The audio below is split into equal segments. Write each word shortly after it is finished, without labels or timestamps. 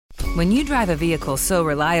When you drive a vehicle so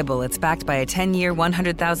reliable it's backed by a 10-year,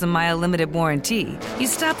 100,000-mile limited warranty, you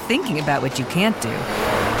stop thinking about what you can't do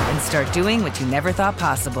and start doing what you never thought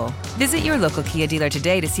possible. Visit your local Kia dealer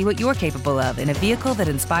today to see what you're capable of in a vehicle that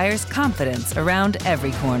inspires confidence around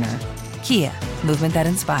every corner. Kia, movement that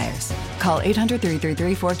inspires. Call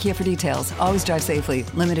 800-333-4KIA for details. Always drive safely.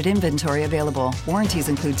 Limited inventory available. Warranties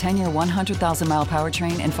include 10-year 100,000-mile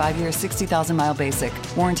powertrain and 5-year 60,000-mile basic.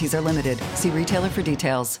 Warranties are limited. See retailer for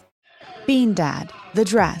details. Bean Dad, The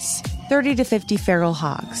Dress, 30 to 50 Feral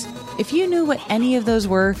Hogs. If you knew what any of those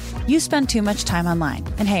were, you spend too much time online.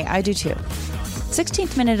 And hey, I do too.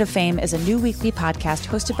 16th Minute of Fame is a new weekly podcast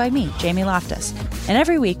hosted by me, Jamie Loftus. And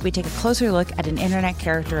every week we take a closer look at an internet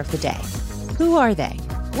character of the day. Who are they?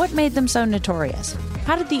 What made them so notorious?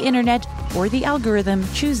 How did the internet or the algorithm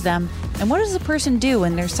choose them? And what does a person do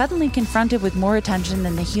when they're suddenly confronted with more attention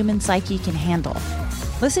than the human psyche can handle?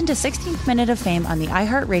 Listen to 16th Minute of Fame on the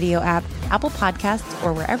iHeartRadio app, Apple Podcasts,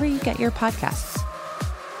 or wherever you get your podcasts.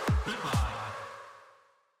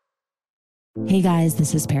 Hey guys,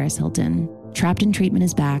 this is Paris Hilton. Trapped in Treatment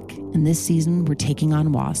is back, and this season we're taking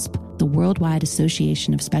on WASP, the Worldwide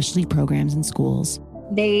Association of Specialty Programs in Schools.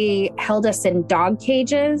 They held us in dog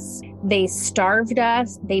cages. They starved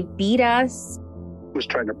us. They beat us. Was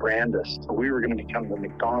trying to brand us. So we were going to become the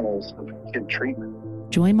McDonald's of kid treatment.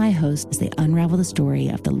 Join my hosts as they unravel the story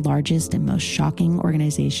of the largest and most shocking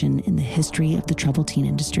organization in the history of the troubled teen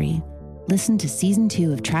industry. Listen to Season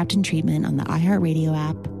 2 of Trapped in Treatment on the iHeartRadio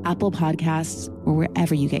app, Apple Podcasts, or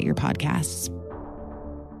wherever you get your podcasts.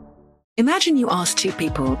 Imagine you ask two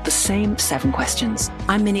people the same 7 questions.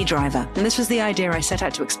 I'm Minnie Driver, and this was the idea I set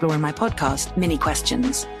out to explore in my podcast, Mini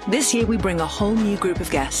Questions. This year, we bring a whole new group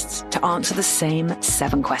of guests to answer the same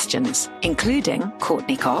 7 questions, including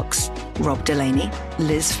Courtney Cox, Rob Delaney,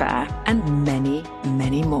 Liz Fair, and many,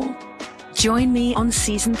 many more. Join me on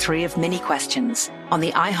Season 3 of Mini Questions on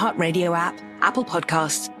the iHeartRadio app, Apple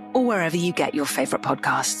Podcasts, or wherever you get your favorite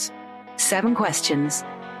podcasts. 7 questions,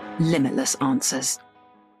 limitless answers.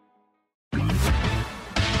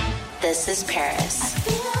 This is Paris.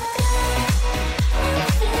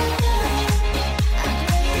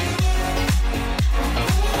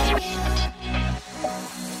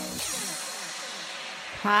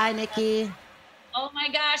 Hi, Nikki. Oh my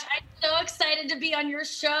gosh, I'm so excited to be on your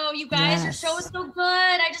show. You guys, Your show is so good.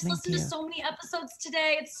 I just listened to so many episodes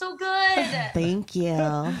today. It's so good. Thank you.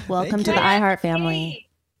 Welcome to the iHeart family.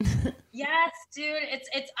 Yes, dude.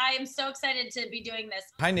 I am so excited to be doing this.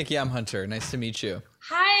 Hi, Nikki. I'm Hunter. Nice to meet you.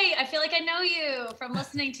 Hi. I feel like I know you from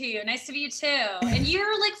listening to you. Nice to meet you too. And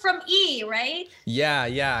you're like from E, right? Yeah.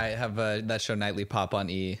 I have that show Nightly Pop on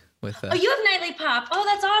E. With Oh, you have Nightly Pop. Oh,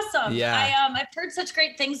 that's awesome. Yeah. I've heard such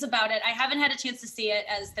great things about it. I haven't had a chance to see it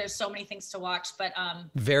as there's so many things to watch, but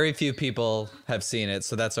very few people have seen it,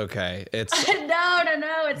 so that's okay. It's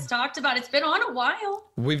No. It's talked about. It's been on a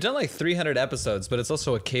while. We've done like 300 episodes, but it's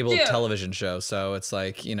also a cable television show, so it's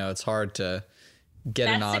like, it's hard to get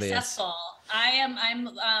an audience. That's successful.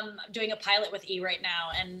 I'm doing a pilot with E right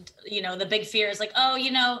now, and the big fear is like, oh,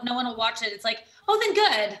 no one will watch it. It's like, oh, then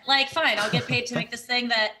good. Like, fine, I'll get paid to make this thing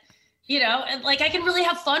that and like I can really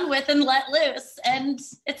have fun with and let loose, and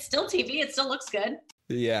it's still TV. It still looks good.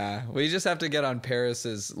 Yeah, we just have to get on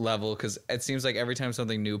Paris's level, because it seems like every time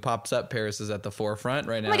something new pops up, Paris is at the forefront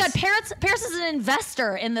right now. Oh my God, Paris is an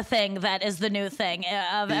investor in the thing that is the new thing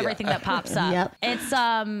of everything that pops up. Yep. It's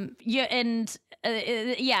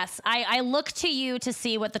yes, I look to you to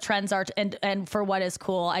see what the trends are and for what is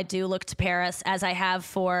cool. I do look to Paris, as I have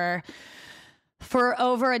for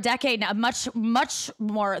over a decade now, much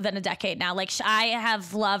more than a decade now. Like, I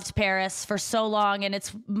have loved Paris for so long, and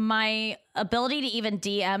it's my ability to even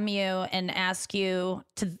DM you and ask you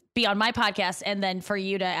to be on my podcast, and then for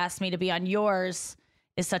you to ask me to be on yours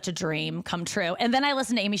is such a dream come true. And then I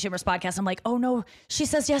listen to Amy Schumer's podcast. I'm like, oh no, she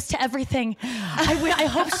says yes to everything. I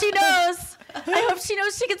hope she knows. I hope she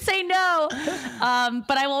knows she can say no.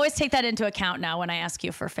 But I will always take that into account now when I ask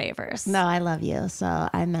you for favors. No, I love you, so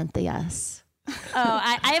I meant the yes.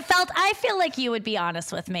 I feel like you would be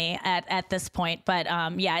honest with me at this point, but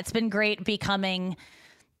it's been great becoming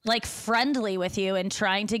like friendly with you and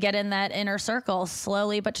trying to get in that inner circle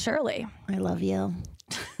slowly but surely. I love you.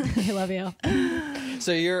 I love you.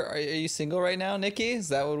 So are you single right now, Nikki? Is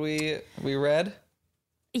that what we read?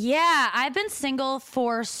 Yeah, I've been single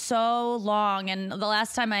for so long, and the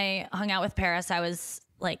last time I hung out with Paris, I was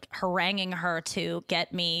like haranguing her to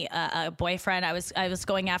get me a boyfriend. I was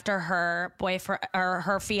going after her boyfriend or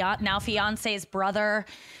her now fiance's brother.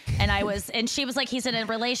 and she was like, he's in a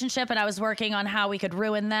relationship, and I was working on how we could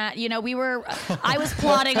ruin that. You know, I was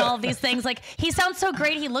plotting all of these things. Like, he sounds so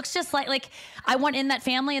great. He looks just like I want in that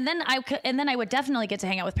family. And then I would definitely get to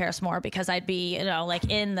hang out with Paris more because I'd be, you know, like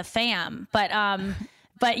in the fam. But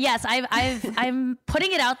yes, I'm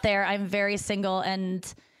putting it out there. I'm very single,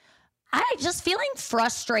 and I just feeling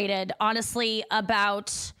frustrated, honestly,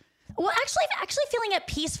 about. Well, actually feeling at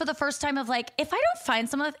peace for the first time of like, if I don't find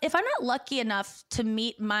someone, if I'm not lucky enough to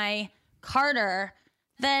meet my Carter,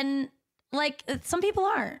 then like some people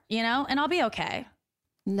aren't, you know, and I'll be okay.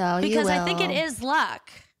 No, because you will. I think it is luck.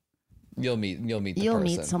 You'll meet You'll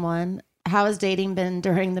meet someone. How has dating been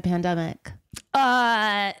during the pandemic?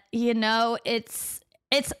 You know, it's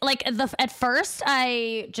like at first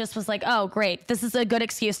I just was like, oh, great. This is a good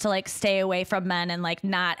excuse to like stay away from men and like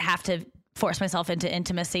not have to force myself into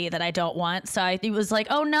intimacy that I don't want. So it was like,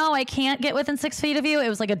 oh no, I can't get within 6 feet of you. It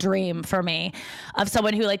was like a dream for me of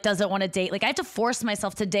someone who like doesn't want to date. Like I have to force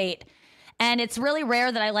myself to date, and it's really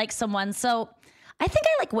rare that I like someone. So I think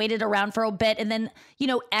I like waited around for a bit, and then, you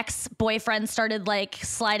know, ex-boyfriends started like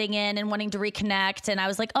sliding in and wanting to reconnect. And I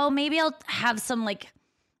was like, oh, maybe I'll have some like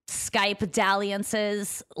Skype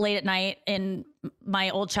dalliances late at night in my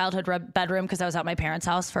old childhood bedroom, because I was at my parents'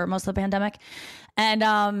 house for most of the pandemic.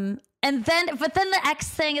 But then the ex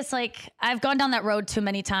thing is like, I've gone down that road too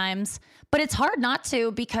many times, but it's hard not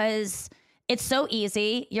to, because it's so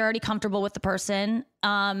easy. You're already comfortable with the person.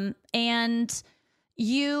 And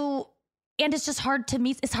it's just hard to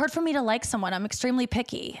meet. It's hard for me to like someone. I'm extremely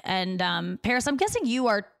picky. And Paris, I'm guessing you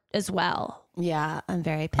are as well. Yeah, I'm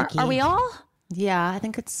very picky. Are we all? Yeah, I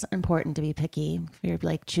think it's important to be picky. If you're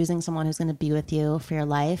like choosing someone who's going to be with you for your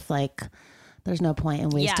life, like there's no point in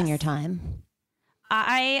wasting your time.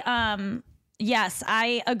 Yes,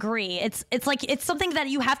 I agree. It's like, it's something that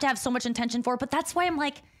you have to have so much intention for, but that's why I'm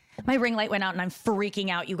like, my ring light went out and I'm freaking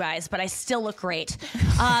out, you guys, but I still look great.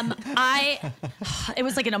 It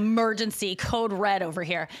was like an emergency code red over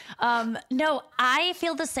here. No, I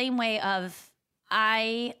feel the same way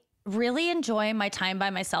I really enjoy my time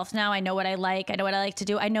by myself now. I know what I like. I know what I like to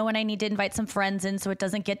do. I know when I need to invite some friends in so it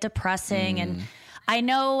doesn't get depressing. And I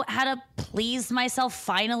know how to please myself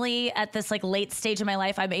finally at this like late stage of my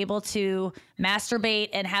life. I'm able to masturbate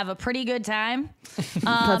and have a pretty good time.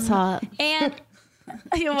 That's hot. And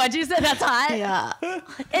what'd you say? That's hot? Yeah.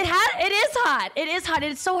 It is hot. It is hot.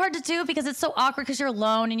 It's so hard to do because it's so awkward because you're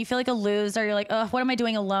alone and you feel like a loser. You're like, oh, what am I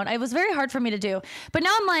doing alone? It was very hard for me to do. But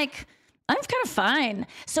now I'm like, I'm kind of fine.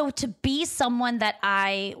 So to be someone that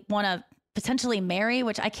I want to potentially marry,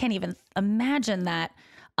 which I can't even imagine that,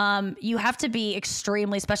 you have to be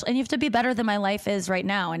extremely special, and you have to be better than my life is right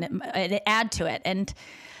now, and it add to it. And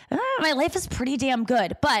my life is pretty damn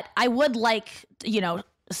good, but I would like, you know,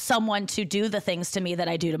 someone to do the things to me that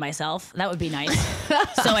I do to myself. That would be nice.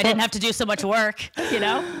 So I didn't have to do so much work, you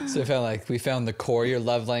know? So I felt like we found the core. Your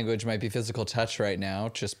love language might be physical touch right now,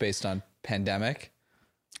 just based on pandemic.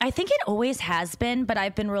 I think it always has been, but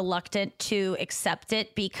I've been reluctant to accept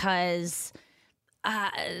it because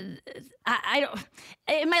I don't.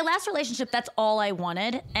 In my last relationship, that's all I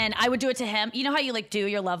wanted, and I would do it to him. You know how you like do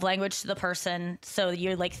your love language to the person, so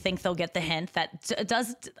you like think they'll get the hint. That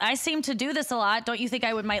does. I seem to do this a lot. Don't you think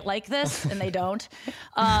I might like this? And they don't.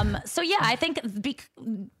 So yeah, I think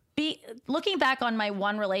looking back on my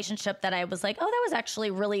one relationship that I was like, oh, that was actually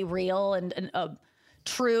really real and a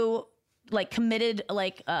true, like committed,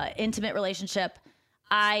 like intimate relationship.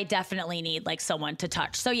 I definitely need like someone to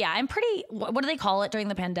touch. So yeah, I'm pretty, what do they call it during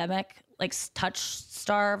the pandemic? Like touch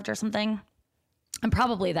starved or something? I'm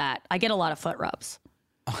probably that. I get a lot of foot rubs.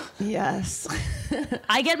 Yes.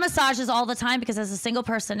 I get massages all the time because as a single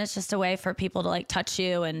person, it's just a way for people to like touch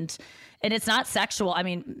you, and it's not sexual. I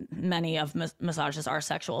mean, many of massages are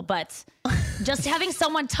sexual, but just having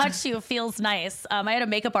someone touch you feels nice. I had a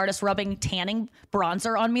makeup artist rubbing tanning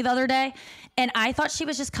bronzer on me the other day, and I thought she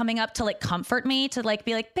was just coming up to like comfort me, to like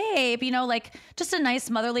be like, babe, you know, like just a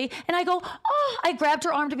nice motherly. And I go, oh, I grabbed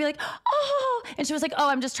her arm to be like, oh, and she was like, oh,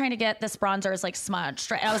 I'm just trying to get this bronzer is like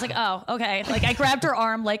smudged. Right? And I was like, oh, okay. Like I grabbed her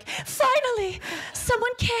arm, like finally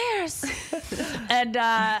someone cares. And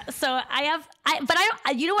so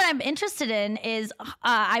you know what I'm interested in is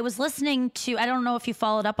I was listening to, I don't know if you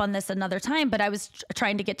followed up on this another time, but I was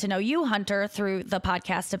trying to get to know you, Hunter, through the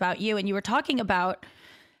podcast about you. And you were talking about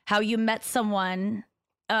how you met someone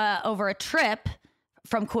over a trip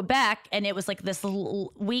from Quebec, and it was like this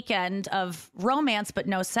weekend of romance, but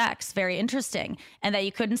no sex. Very interesting. And that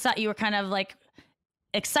you couldn't stop. You were kind of like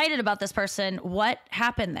excited about this person. What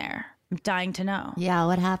happened there? I'm dying to know. Yeah,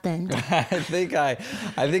 what happened? I think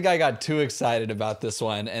I got too excited about this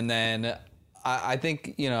one, and then I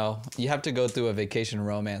think, you have to go through a vacation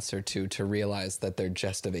romance or two to realize that they're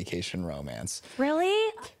just a vacation romance.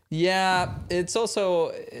 Really? Yeah. It's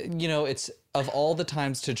also, it's of all the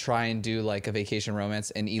times to try and do like a vacation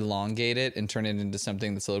romance and elongate it and turn it into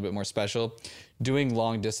something that's a little bit more special, doing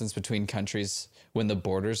long distance between countries when the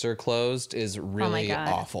borders are closed is really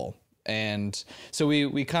awful. And so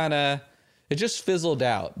we kind of, it just fizzled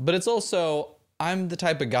out. But it's also, I'm the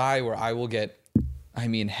type of guy where I will get,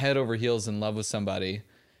 head over heels in love with somebody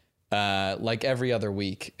like every other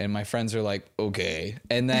week. And my friends are like, okay.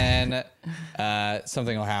 And then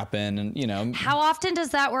something will happen. And, How often does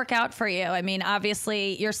that work out for you?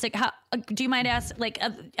 Obviously you're sick. Do you mind asking,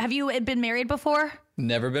 have you been married before?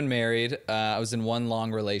 Never been married. I was in one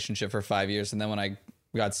long relationship for 5 years. And then when I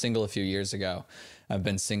got single a few years ago, I've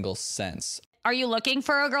been single since. Are you looking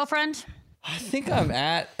for a girlfriend? I think I'm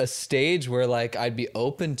at a stage where I'd be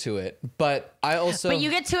open to it, but But you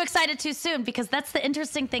get too excited too soon, because that's the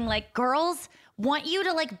interesting thing. Girls want you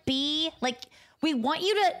to we want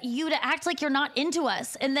you to act like you're not into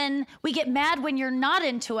us. And then we get mad when you're not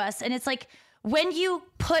into us. And it's when you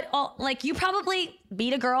put you probably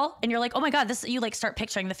meet a girl and you're like, oh my God, you start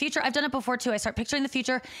picturing the future. I've done it before too. I start picturing the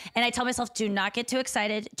future and I tell myself, do not get too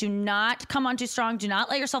excited. Do not come on too strong. Do not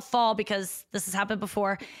let yourself fall, because this has happened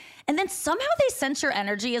before. And then somehow they sense your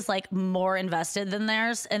energy is more invested than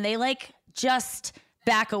theirs, and they just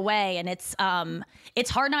back away. And it's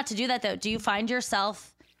hard not to do that though. Do you find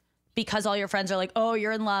yourself, because all your friends are like, oh,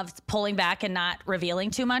 you're in love, pulling back and not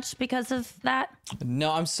revealing too much because of that?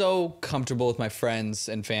 No, I'm so comfortable with my friends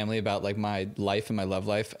and family about my life and my love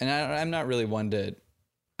life. And I'm not really one to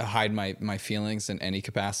hide my feelings in any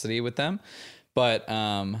capacity with them. But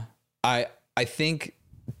I think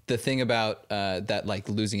the thing about that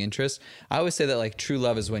losing interest, I always say that true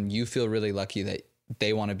love is when you feel really lucky that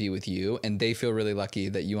they want to be with you and they feel really lucky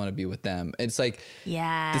that you want to be with them. It's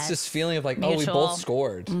it's this feeling of oh, we both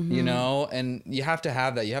scored, and you have to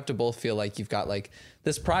have that. You have to both feel like you've got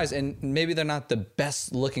this prize, and maybe they're not the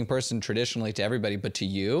best looking person traditionally to everybody, but to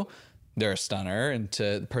you, they're a stunner, and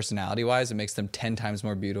to personality wise, it makes them 10 times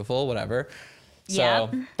more beautiful, whatever. So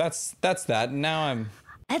that's that. Now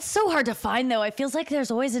It's so hard to find though. It feels like there's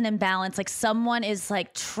always an imbalance. Someone is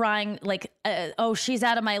trying, oh, she's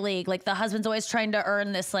out of my league. The husband's always trying to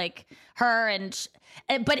earn this, her,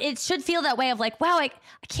 but it should feel that way of wow, I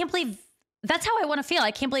can't believe that's how I want to feel.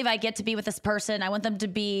 I can't believe I get to be with this person. I want them to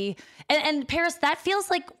be, and Paris, that feels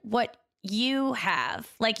like what you have.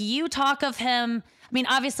 You talk of him.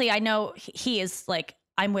 Obviously I know he is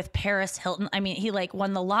I'm with Paris Hilton. He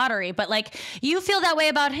won the lottery, but you feel that way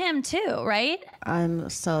about him too, right? I'm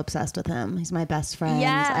so obsessed with him. He's my best friend.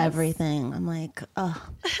 Yes. Everything. I'm oh,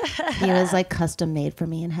 he was custom made for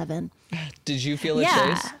me in heaven. Did you feel a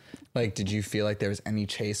chase? Did you feel like there was any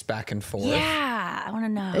chase back and forth? Yeah, I want to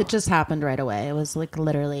know. It just happened right away. It was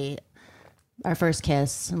literally our first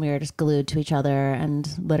kiss, and we were just glued to each other and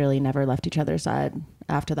literally never left each other's side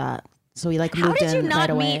after that. So we moved in right away. How did you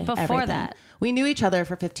not meet before that? We knew each other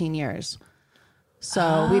for 15 years.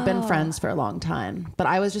 So we've been friends for a long time. But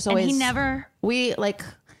I was just always... And he never... We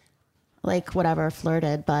whatever,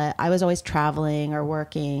 flirted. But I was always traveling or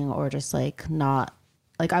working or just not...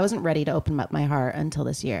 I wasn't ready to open up my heart until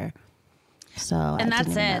this year. So and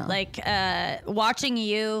that's it. Watching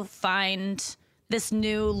you find this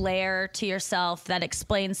new layer to yourself that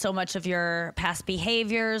explains so much of your past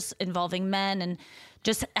behaviors involving men, and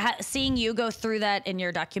just seeing you go through that in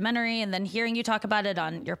your documentary and then hearing you talk about it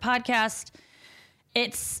on your podcast,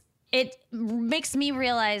 it makes me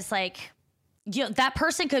realize that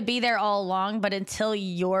person could be there all along, but until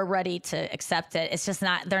you're ready to accept it, it's just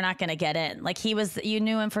not, they're not going to get in. You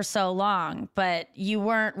knew him for so long, but you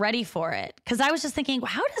weren't ready for it. Cause I was just thinking,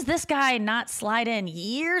 how does this guy not slide in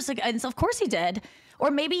years ago? And so of course he did, or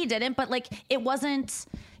maybe he didn't, but it wasn't,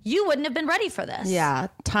 you wouldn't have been ready for this. Yeah.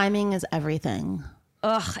 Timing is everything.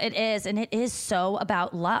 Ugh, it is. And it is so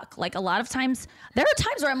about luck. A lot of times, there are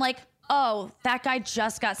times where I'm oh, that guy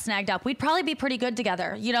just got snagged up. We'd probably be pretty good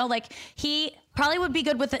together. He probably would be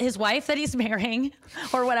good with his wife that he's marrying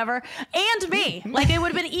or whatever. And me. It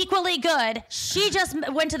would have been equally good. She just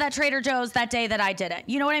went to that Trader Joe's that day that I didn't.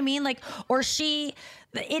 You know what I mean? It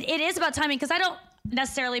is about timing, because I don't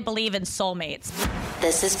necessarily believe in soulmates.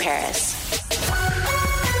 This is Paris.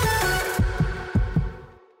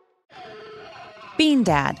 Bean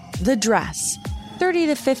Dad, The Dress, 30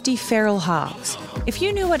 to 50 Feral Hogs. If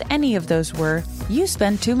you knew what any of those were, you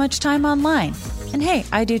spend too much time online. And hey,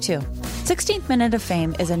 I do too. 16th Minute of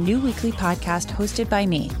Fame is a new weekly podcast hosted by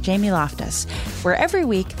me, Jamie Loftus, where every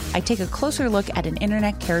week I take a closer look at an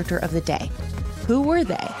internet character of the day. Who were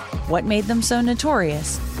they? What made them so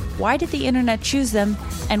notorious? Why did the internet choose them?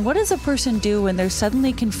 And what does a person do when they're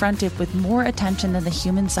suddenly confronted with more attention than the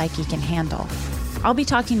human psyche can handle? I'll be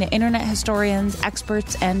talking to internet historians,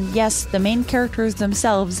 experts, and yes, the main characters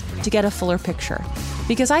themselves to get a fuller picture.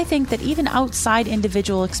 Because I think that even outside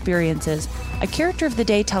individual experiences, a character of the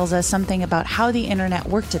day tells us something about how the internet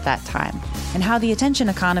worked at that time and how the attention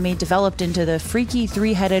economy developed into the freaky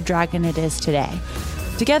three-headed dragon it is today.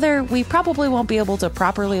 Together, we probably won't be able to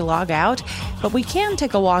properly log out, but we can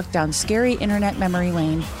take a walk down scary internet memory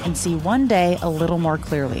lane and see one day a little more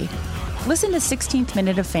clearly. Listen to 16th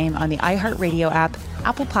Minute of Fame on the iHeartRadio app,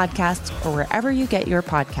 Apple Podcasts, or wherever you get your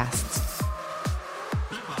podcasts.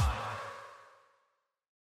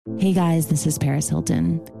 Hey guys, this is Paris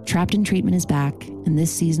Hilton. Trapped in Treatment is back, and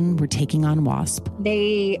this season we're taking on WASP.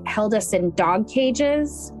 They held us in dog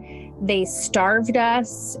cages. They starved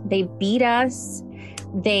us. They beat us.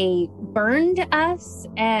 They burned us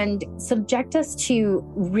and subject us to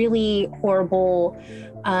really horrible,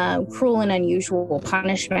 cruel and unusual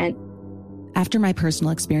punishment. After my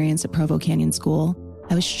personal experience at Provo Canyon School,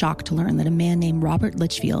 I was shocked to learn that a man named Robert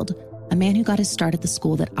Litchfield, a man who got his start at the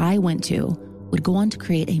school that I went to, would go on to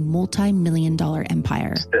create a multi-million-dollar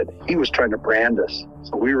empire. He was trying to brand us,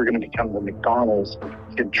 so we were going to become the McDonald's of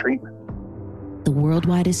kid treatment. The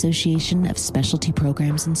Worldwide Association of Specialty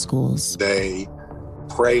Programs in Schools. They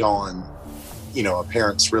prey on, a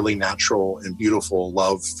parent's really natural and beautiful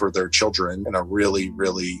love for their children in a really,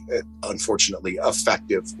 really, unfortunately,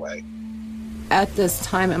 effective way. At this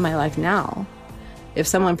time in my life now, if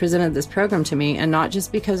someone presented this program to me, and not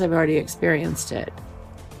just because I've already experienced it,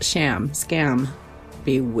 sham, scam,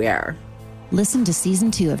 beware. Listen to Season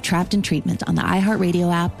 2 of Trapped in Treatment on the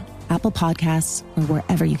iHeartRadio app, Apple Podcasts, or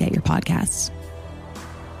wherever you get your podcasts.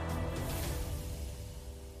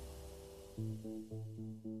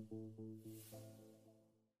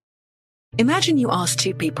 Imagine you ask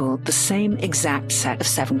two people the same exact set of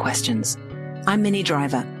 7 questions. I'm Minnie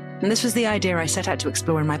Driver, and this was the idea I set out to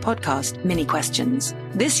explore in my podcast, Mini Questions.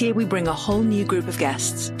 This year, we bring a whole new group of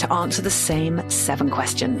guests to answer the same 7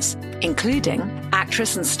 questions, including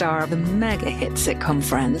actress and star of the mega hit sitcom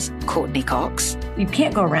Friends, Courtney Cox. You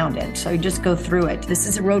can't go around it, so you just go through it. This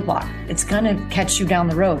is a roadblock. It's going to catch you down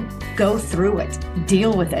the road. Go through it.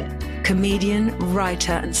 Deal with it. Comedian,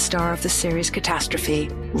 writer, and star of the series Catastrophe,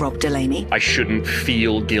 Rob Delaney. I shouldn't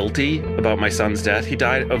feel guilty about my son's death. He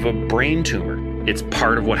died of a brain tumor. It's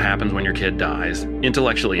part of what happens when your kid dies.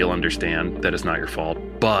 Intellectually, you'll understand that it's not your fault,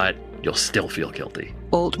 but you'll still feel guilty.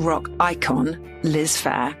 Alt-rock icon, Liz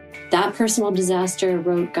Phair. That personal disaster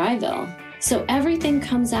wrote Guyville. So everything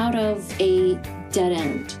comes out of a dead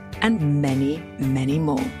end. And many, many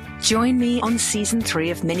more. Join me on Season 3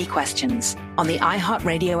 of Mini Questions on the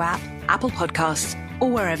iHeartRadio app, Apple Podcasts, or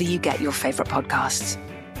wherever you get your favorite podcasts.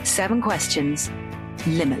 7 questions,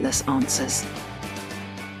 limitless answers.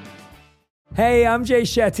 Hey, I'm Jay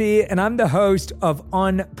Shetty, and I'm the host of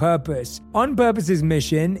On Purpose. On Purpose's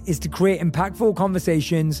mission is to create impactful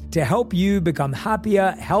conversations to help you become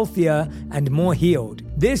happier, healthier, and more healed.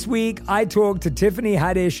 This week, I talked to Tiffany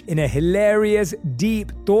Haddish in a hilarious,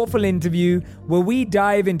 deep, thoughtful interview where we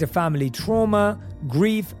dive into family trauma,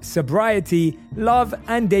 grief, sobriety, love,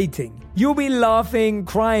 and dating. You'll be laughing,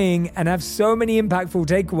 crying, and have so many impactful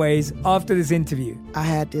takeaways after this interview. I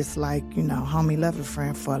had this homie lover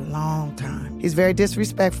friend for a long time. He's very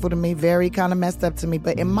disrespectful to me, very kind of messed up to me.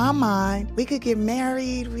 But in my mind, we could get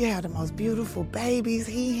married. We had the most beautiful babies.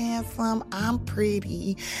 He handsome, I'm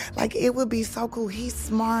pretty. It would be so cool. He's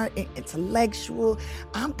smart and intellectual.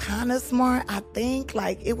 I'm kind of smart, I think.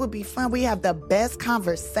 It would be fun. We have the best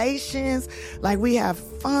conversations. We have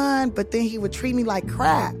fun, but then he would treat me like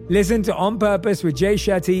crap. Listen to On Purpose with Jay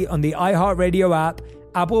Shetty on the iHeartRadio app,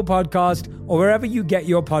 Apple Podcast, or wherever you get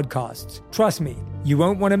your podcasts. Trust me, you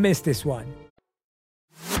won't want to miss this one.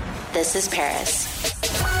 This is Paris.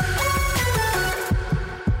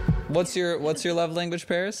 What's your love language,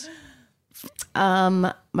 Paris?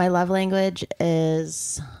 My love language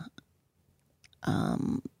is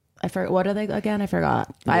I forgot. What are they again? I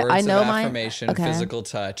forgot. I know of mine. Affirmation, physical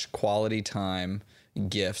touch, quality time,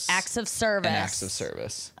 gifts, acts of service, and acts of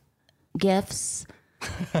service. Gifts.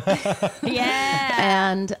 Yeah.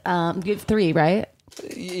 And give 3, right?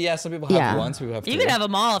 Yeah, some people have 1, some people have 3. You can have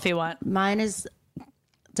them all if you want. Mine is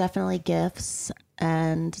definitely gifts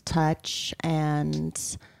and touch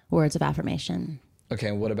and words of affirmation.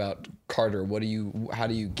 Okay, what about Carter? How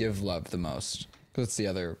do you give love the most? Because it's the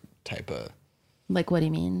other type of... What do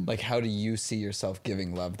you mean? How do you see yourself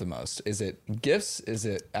giving love the most? Is it gifts? Is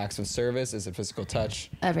it acts of service? Is it physical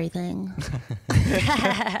touch? Everything.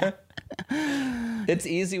 It's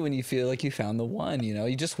easy when you feel like you found the one, you know,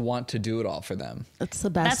 you just want to do it all for them. It's the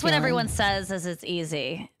best. That's what everyone says is it's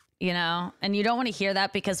easy, you know, and you don't want to hear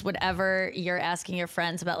that because whatever you're asking your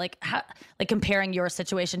friends about, like how, like comparing your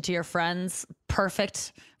situation to your friend's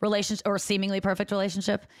perfect relationship or seemingly perfect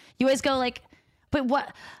relationship, you always go like, but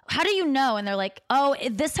what, how do you know? And they're like, oh,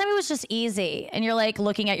 this time it was just easy. And you're like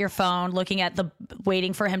looking at your phone, looking at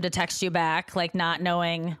waiting for him to text you back, like not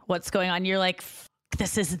knowing what's going on. You're like,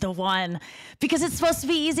 this isn't the one because it's supposed to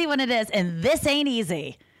be easy when it is. And this ain't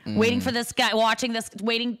easy. Waiting for this guy,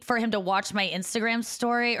 waiting for him to watch my Instagram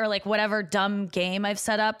story or like whatever dumb game I've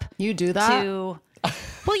set up. You do that?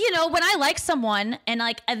 Well, you know, when I like someone and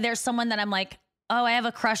there's someone that I'm like, oh, I have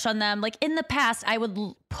a crush on them. Like in the past, I would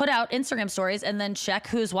put out Instagram stories and then check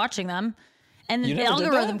who's watching them. And the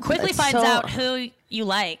algorithm quickly finds out who you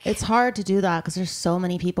like. It's hard to do that because there's so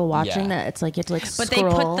many people watching that it's like you have to like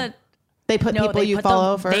scroll. But they put people you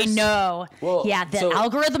follow first. They know. Well, yeah, the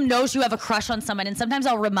algorithm knows you have a crush on someone. And sometimes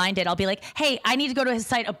I'll remind it. I'll be like, hey, I need to go to his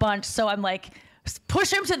site a bunch. So I'm like,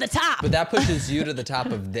 push him to the top. But that pushes you to the top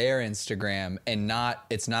of their Instagram and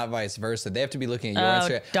it's not vice versa. They have to be looking at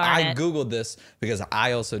your Instagram. I Googled this because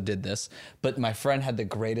I also did this, but my friend had the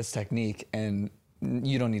greatest technique and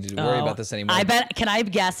you don't need to worry about this anymore. I bet. Can I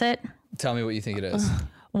guess it? Tell me what you think it is.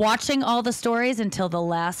 Watching all the stories until the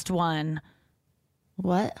last one.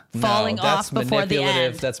 What? Falling off before the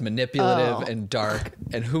end. That's manipulative and dark.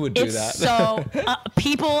 And who would do that? So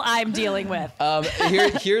people I'm dealing with.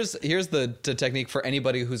 Here's the technique for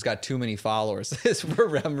anybody who's got too many followers.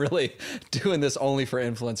 I'm really doing this only for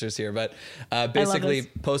influencers here, but basically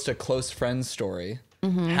post a close friends story,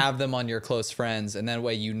 have them on your close friends, and that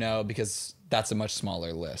way you know because that's a much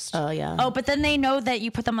smaller list. Oh yeah. Oh, but then they know that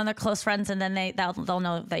you put them on their close friends, and then they'll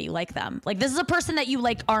know that you like them. Like this is a person that you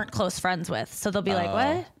like aren't close friends with, so they'll be like,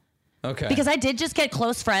 "What?" Okay. Because I did just get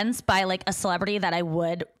close friends by like a celebrity that I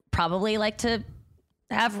would probably like to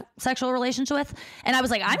have sexual relations with, and I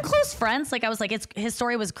was like, "I'm close friends." Like I was like, his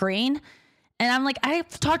story was green. And I'm like,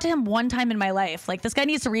 I've talked to him one time in my life. Like, this guy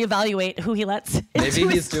needs to reevaluate who he lets. Maybe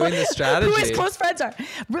he's doing the strategy. Who his close friends are.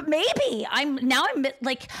 Maybe. I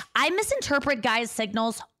misinterpret guys'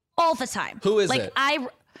 signals all the time. Who is it?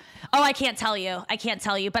 I can't tell you.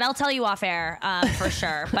 But I'll tell you off air for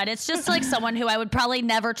sure. But it's just like someone who I would probably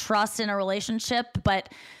never trust in a relationship, but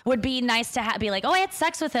would be nice to be like, oh, I had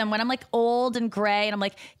sex with him when I'm like old and gray. And I'm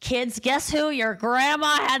like, kids, guess who your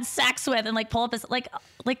grandma had sex with? And like pull up this, like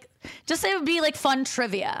just say it would be like fun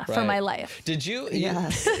trivia for my life. Did you?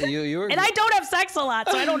 Yes. You were. And I don't have sex a lot,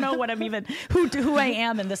 so I don't know what I'm even, who I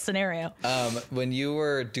am in this scenario. When you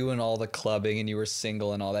were doing all the clubbing and you were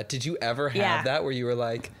single and all that, did you ever have that where you were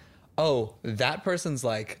like, oh, that person's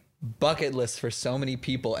like bucket list for so many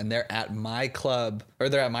people and they're at my club or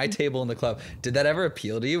they're at my table in the club. Did that ever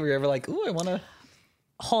appeal to you? Were you ever like, ooh, I want to...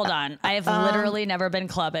 Hold on. I have literally never been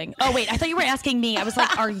clubbing. Oh, wait. I thought you were asking me. I was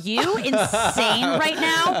like, are you insane right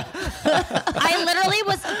now? I literally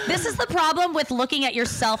was. This is the problem with looking at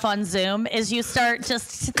yourself on Zoom is you start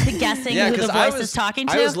just guessing who the voice is talking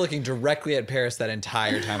to. I was looking directly at Paris that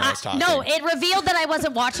entire time I was talking. No, it revealed that I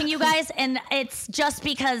wasn't watching you guys. And it's just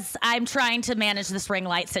because I'm trying to manage this ring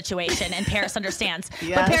light situation and Paris understands.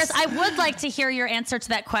 Yes. But Paris, I would like to hear your answer to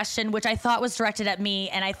that question, which I thought was directed at me.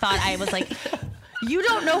 And I thought I was like... You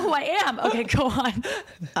don't know who I am. Okay, go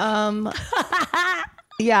on.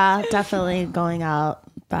 Yeah, definitely going out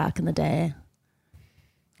back in the day.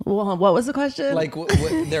 Well, what was the question? Like,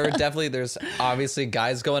 there's obviously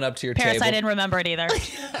guys going up to your Paris, table. I didn't remember it either.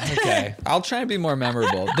 Okay, I'll try and be more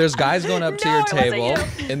memorable. There's guys going up to your table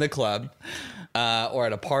in the club or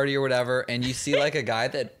at a party or whatever, and you see like a guy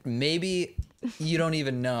that maybe you don't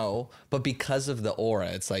even know, but because of the aura,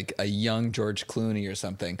 it's like a young George Clooney or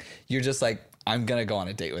something. You're just like, I'm gonna go on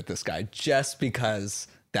a date with this guy just because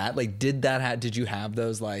that. Like, did you have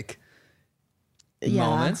those like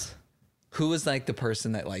moments? Who was like the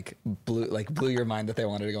person that blew your mind that they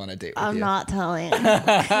wanted to go on a date with you? I'm not telling.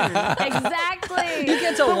 Exactly. You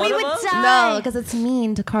can't tell one of them? No, because it's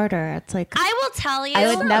mean to Carter. It's like I will tell you.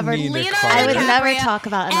 I would never talk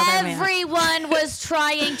about another man. Everyone was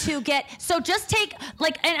trying to get. So just take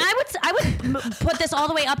and I would put this all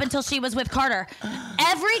the way up until she was with Carter.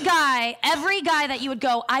 Every guy that you would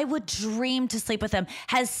go, I would dream to sleep with him,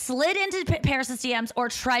 has slid into Paris's DMs or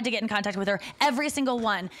tried to get in contact with her. Every single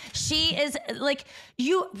one. She is like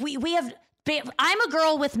we have. I'm a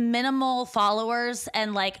girl with minimal followers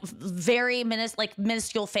and like very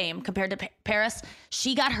minuscule fame compared to Paris.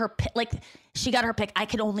 She got her she got her pick. I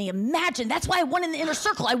can only imagine. That's why I won in the inner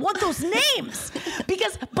circle. I want those names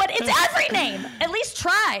but it's every name. At least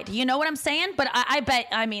tried. You know what I'm saying? But I bet,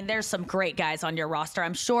 I mean, there's some great guys on your roster,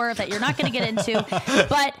 I'm sure, that you're not going to get into.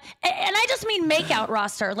 But, and I just mean make out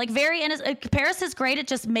roster. Like Paris is great at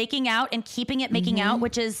just making out and keeping it making out,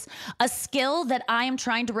 which is a skill that I am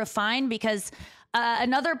trying to refine because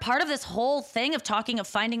another part of this whole thing of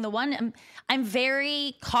finding the one, I'm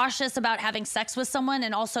very cautious about having sex with someone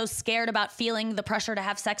and also scared about feeling the pressure to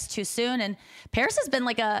have sex too soon. And Paris has been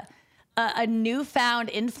like a newfound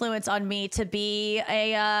influence on me to be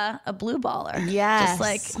a blue baller. Yes. Just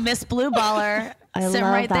like Miss Blue Baller. I sitting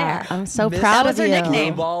love right that. there. I'm so proud of you. That was her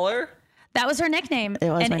nickname. Blue baller? That was her nickname. It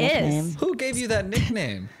was my nickname. Who gave you that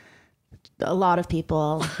nickname? A lot of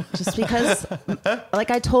people, just because, like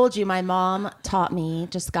I told you, my mom taught me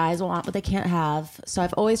just guys want what they can't have. So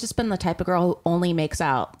I've always just been the type of girl who only makes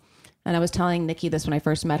out. And I was telling Nikki this when I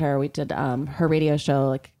first met her. We did her radio show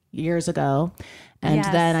like years ago. And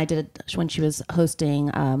then I did it when she was hosting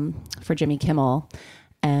for Jimmy Kimmel.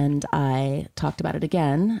 And I talked about it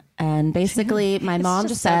again. And basically my mom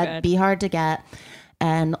just said, be hard to get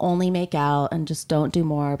and only make out and just don't do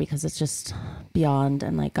more because it's just beyond.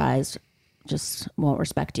 And like guys just won't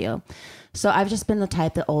respect you. So I've just been the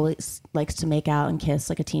type that always likes to make out and kiss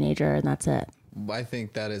like a teenager, and that's it. I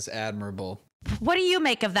think that is admirable. What do you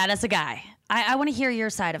make of that as a guy? I want to hear your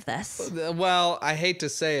side of this. Well, I hate to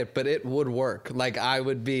say it, but it would work. Like I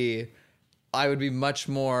would be much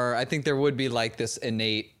more, I think there would be like this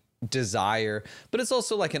innate desire, but it's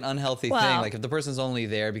also like an unhealthy thing. Like if the person's only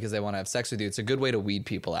there because they want to have sex with you, it's a good way to weed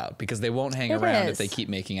people out because they won't hang around if they keep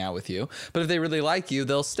making out with you. But if they really like you,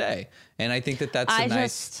 they'll stay. And I think that's a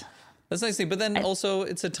nice thing. But then also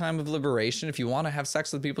it's a time of liberation. If you want to have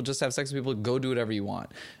sex with people, just have sex with people, go do whatever you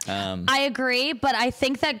want. I agree, but I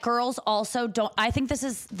think that girls also don't. I think this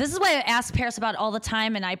is why I ask Paris about it all the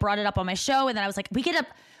time, and I brought it up on my show, and then I was like,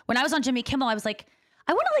 when I was on Jimmy Kimmel, I was like,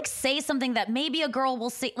 I want to like say something that maybe a girl will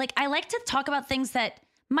say. Like I like to talk about things that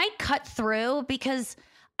might cut through because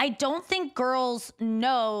I don't think girls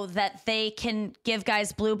know that they can give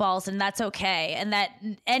guys blue balls and that's okay. And that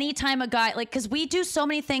anytime a guy, like, cause we do so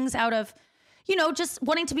many things out of, you know, just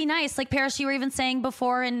wanting to be nice. Like Paris, you were even saying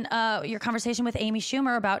before in your conversation with Amy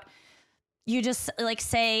Schumer about you just like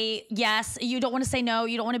say yes. You don't want to say no.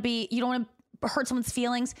 You don't want to hurt someone's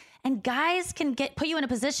feelings. And guys can put you in a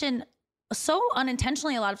position so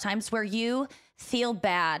unintentionally a lot of times where you feel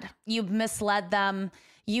bad. You misled them.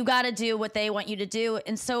 You got to do what they want you to do.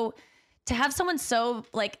 And so to have someone so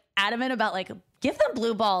like adamant about like, give them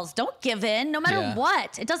blue balls, don't give in no matter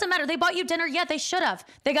what. It doesn't matter. They bought you dinner. Yeah, they should have.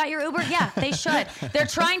 They got your Uber. Yeah, they should. They're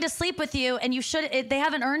trying to sleep with you and you should, they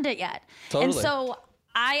haven't earned it yet. Totally. And so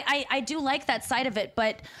I do like that side of it,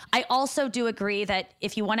 but I also do agree that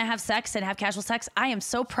if you want to have sex and have casual sex, I am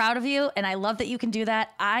so proud of you. And I love that you can do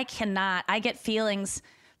that. I get feelings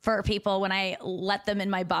for people when I let them in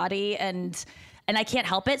my body and I can't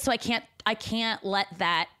help it. So I can't let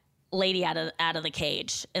that lady out of the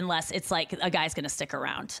cage unless it's like a guy's going to stick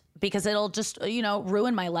around because it'll just, you know,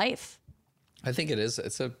 ruin my life. I think it is.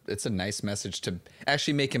 It's a nice message to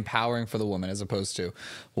actually make empowering for the woman as opposed to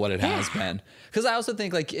what it has been. Because I also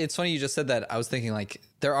think like it's funny you just said that. I was thinking like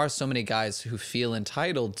there are so many guys who feel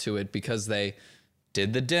entitled to it because they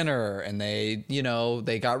did the dinner and they, you know,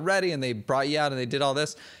 they got ready and they brought you out and they did all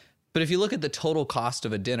this. But if you look at the total cost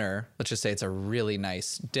of a dinner, let's just say it's a really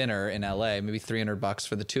nice dinner in LA, maybe $300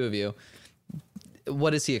 for the two of you.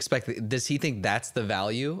 What does he expect? Does he think that's the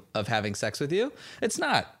value of having sex with you? It's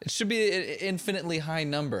not. It should be an infinitely high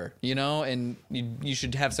number, you know, and you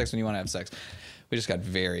should have sex when you want to have sex. We just got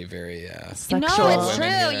very, very sexual. No, it's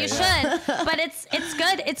true. You should. But it's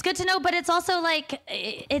good. It's good to know. But it's also like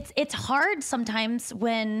it's hard sometimes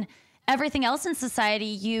when everything else in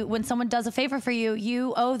society, when someone does a favor for you,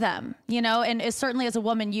 you owe them, you know, and certainly as a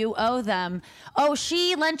woman, you owe them. Oh,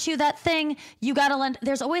 she lent you that thing. You got to lend.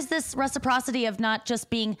 There's always this reciprocity of not just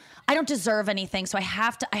being, I don't deserve anything. So I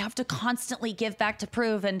have to constantly give back to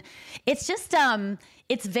prove. And it's just,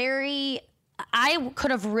 it's very, I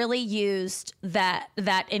could have really used that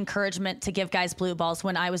encouragement to give guys blue balls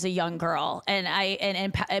when I was a young girl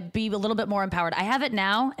and be a little bit more empowered. I have it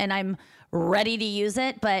now and I'm ready to use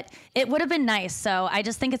it, but it would have been nice. So I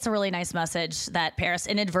just think it's a really nice message that Paris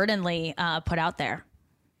inadvertently put out there.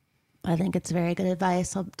 I think it's very good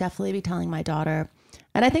advice. I'll definitely be telling my daughter.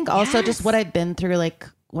 And I think also just what I've been through, like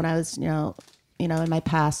when I was, you know, in my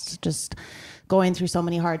past, just going through so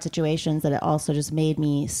many hard situations that it also just made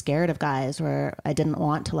me scared of guys where I didn't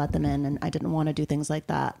want to let them in and I didn't want to do things like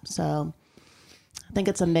that. So I think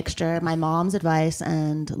it's a mixture, my mom's advice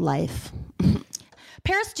and life.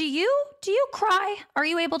 Paris, do you cry? Are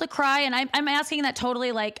you able to cry? And I'm asking that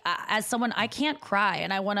totally like as someone, I can't cry,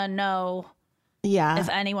 and I want to know. Yeah. If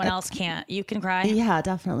anyone else can't, you can cry. Yeah,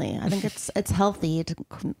 definitely. I think it's healthy to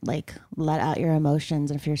like let out your emotions,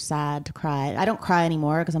 and if you're sad, to cry. I don't cry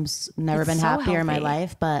anymore because never been happier in my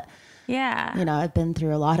life, but yeah, you know, I've been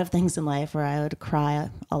through a lot of things in life where I would cry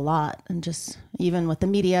a lot, and just even with the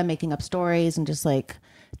media, making up stories and just like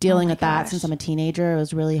dealing with that since I'm a teenager, it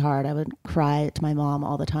was really hard. I would cry to my mom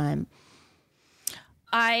all the time.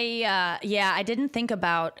 I didn't think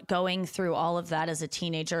about going through all of that as a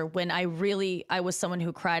teenager when I was someone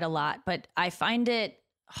who cried a lot, but I find it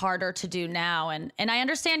harder to do now. And I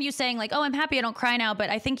understand you saying like, oh, I'm happy I don't cry now. But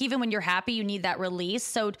I think even when you're happy, you need that release.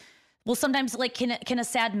 So well, sometimes like, can a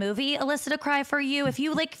sad movie elicit a cry for you? If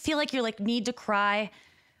you like, feel like you're like need to cry,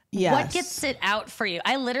 yes. What gets it out for you?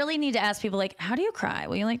 I literally need to ask people like, how do you cry?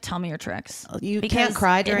 Will you like tell me your tricks? You can't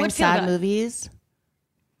cry during sad movies.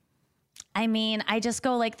 I mean, I just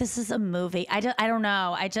go like, this is a movie. I don't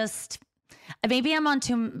know. Maybe I'm on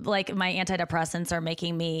too, like my antidepressants are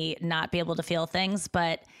making me not be able to feel things,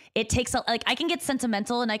 but it takes like, I can get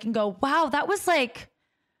sentimental and I can go, wow, that was like,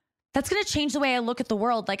 that's going to change the way I look at the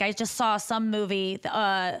world. Like I just saw some movie,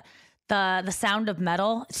 the Sound of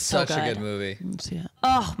Metal. It's Such so a good movie.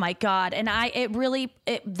 Oh my God. And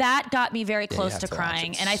that got me very close to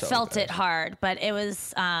crying, and I felt it hard, but it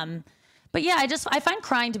was, but yeah, I find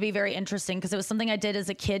crying to be very interesting because it was something I did as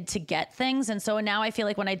a kid to get things. And so now I feel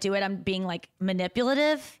like when I do it, I'm being like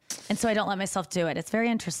manipulative. And so I don't let myself do it. It's very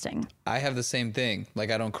interesting. I have the same thing.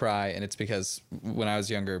 Like I don't cry. And it's because when I was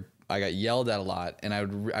younger, I got yelled at a lot. And I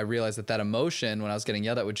realized that emotion when I was getting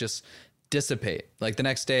yelled at would just dissipate. Like the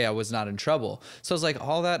next day I was not in trouble. So I was like,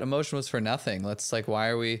 all that emotion was for nothing. Why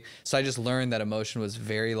are we? So I just learned that emotion was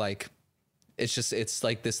very like, it's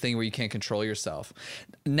like this thing where you can't control yourself.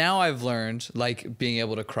 Now I've learned like being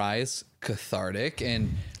able to cry is cathartic,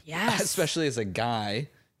 and especially as a guy,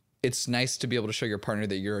 it's nice to be able to show your partner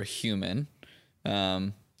that you're a human,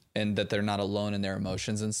 and that they're not alone in their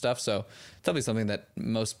emotions and stuff. So it's probably something that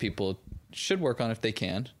most people should work on if they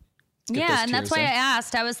can. Yeah, and that's why I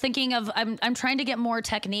asked. I was thinking of I'm trying to get more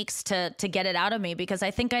techniques to get it out of me, because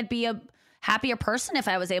I think I'd be a happier person if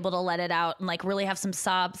I was able to let it out and like really have some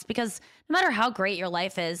sobs, because no matter how great your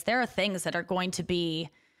life is, there are things that are going to be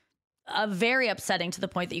very upsetting to the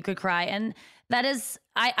point that you could cry. And that is,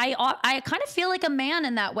 I kind of feel like a man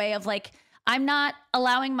in that way of like, I'm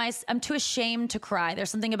too ashamed to cry. There's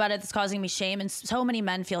something about it that's causing me shame. And so many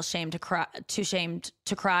men feel too shamed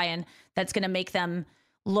to cry. And that's going to make them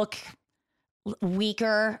look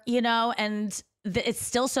weaker, you know, and it's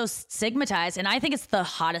still so stigmatized. And I think it's the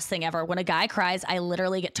hottest thing ever. When a guy cries, I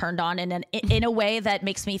literally get turned on in a way that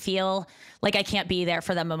makes me feel like I can't be there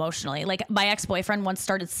for them emotionally. Like my ex-boyfriend once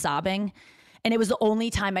started sobbing, and it was the only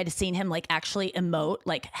time I'd seen him like actually emote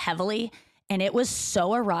like heavily. And it was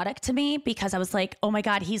so erotic to me because I was like, oh my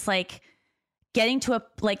God, he's like getting to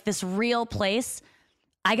this real place.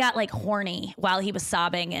 I got like horny while he was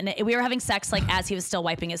sobbing, and we were having sex like as he was still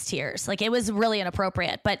wiping his tears. Like it was really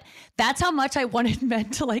inappropriate, but that's how much I wanted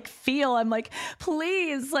men to like feel. I'm like,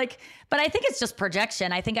 please, like, but I think it's just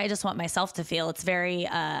projection. I think I just want myself to feel. It's very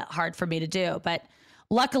hard for me to do, but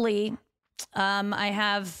luckily I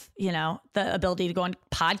have, you know, the ability to go on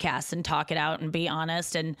podcasts and talk it out and be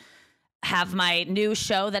honest, and have my new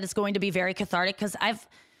show that is going to be very cathartic, because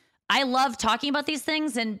I love talking about these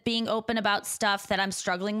things and being open about stuff that I'm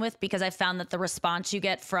struggling with, because I found that the response you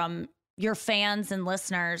get from your fans and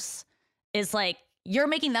listeners is like, you're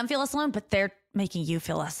making them feel less alone, but they're making you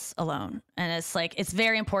feel less alone. And it's like, it's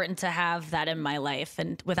very important to have that in my life.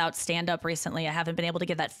 And without stand-up recently, I haven't been able to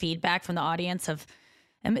get that feedback from the audience of,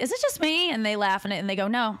 is it just me? And they laugh and they go,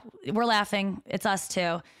 no, we're laughing. It's us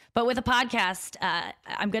too. But with a podcast,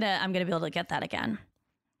 I'm gonna be able to get that again.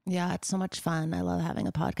 Yeah, it's so much fun. I love having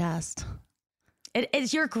a podcast. It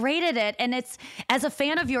is. You're great at it. And it's, as a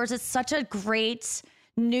fan of yours, it's such a great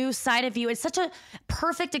new side of you. It's such a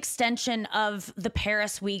perfect extension of the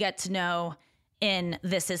Paris we get to know in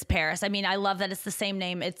This Is Paris. I mean, I love that it's the same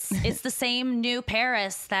name. It's the same new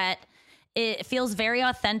Paris that it feels very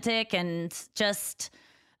authentic and just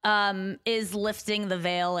is lifting the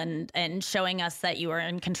veil and showing us that you are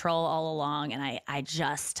in control all along. And I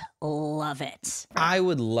just love it. I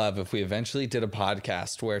would love if we eventually did a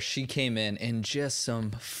podcast where she came in just some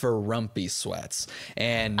frumpy sweats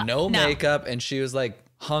and no makeup, and she was like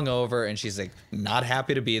hungover and she's like not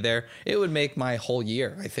happy to be there. It would make my whole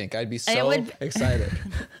year. I think I'd be so excited.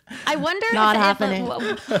 I wonder not happening.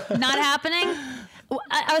 Not happening.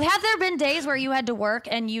 Have there been days where you had to work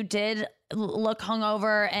and you did look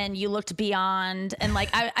hungover and you looked beyond. And like,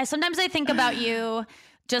 I sometimes I think about you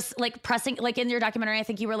just like pressing, like in your documentary, I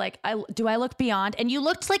think you were like, do I look beyond? And you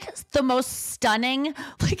looked like the most stunning,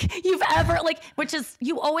 like you've ever, like, which is,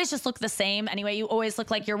 you always just look the same. Anyway, you always look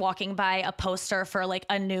like you're walking by a poster for like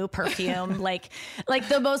a new perfume, like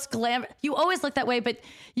the most glam. You always look that way, but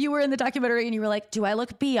you were in the documentary and you were like, do I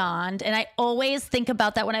look beyond? And I always think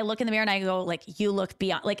about that when I look in the mirror and I go like, you look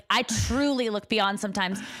beyond. Like I truly look beyond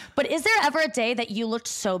sometimes. But is there ever a day that you looked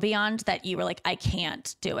so beyond that you were like, I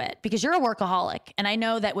can't do it? Because you're a workaholic. And I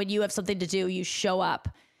know that when you have something to do, you show up.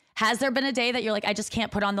 Has there been a day that you're like, I just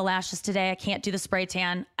can't put on the lashes today. I can't do the spray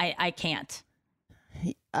tan. I can't.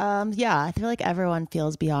 Yeah, I feel like everyone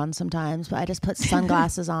feels beyond sometimes, but I just put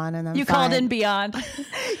sunglasses on and then you called in beyond.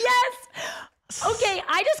 Yes. Okay.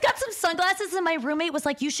 I just got some sunglasses and my roommate was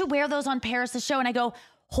like, you should wear those on Paris' show. And I go,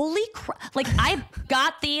 holy crap. Like I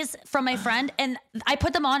got these from my friend and I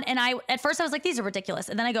put them on and at first I was like, these are ridiculous.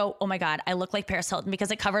 And then I go, oh my God, I look like Paris Hilton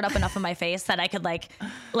because it covered up enough of my face that I could like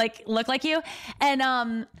look like you. And,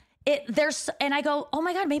 and I go, oh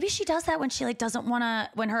my God, maybe she does that when she like doesn't want to,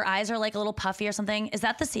 when her eyes are like a little puffy or something. Is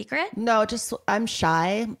that the secret? No, just I'm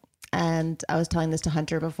shy. And I was telling this to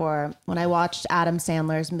Hunter before when I watched Adam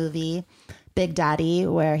Sandler's movie, Big Daddy,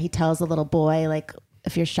 where he tells a little boy, like,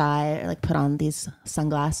 if you're shy, like put on these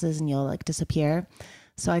sunglasses and you'll like disappear.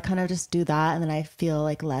 So I kind of just do that. And then I feel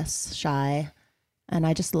like less shy and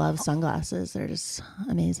I just love sunglasses. They're just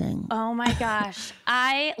amazing. Oh my gosh.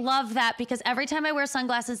 I love that because every time I wear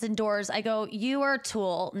sunglasses indoors, I go, you are a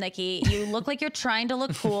tool, Nikki. You look like you're trying to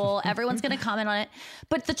look cool. Everyone's going to comment on it.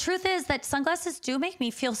 But the truth is that sunglasses do make me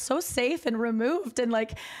feel so safe and removed and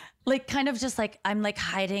like kind of just like I'm like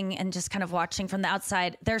hiding and just kind of watching from the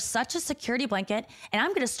outside. They're such a security blanket and I'm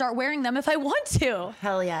going to start wearing them if I want to.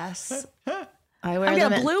 Hell yes. I'm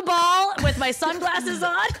going to blue ball with my sunglasses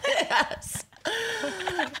on. Yes.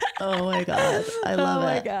 Oh my God. I love it.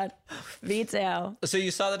 Oh my God. Me too. So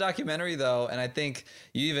you saw the documentary though. And I think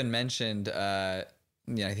you even mentioned, I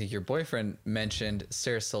think your boyfriend mentioned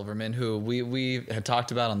Sarah Silverman, who we had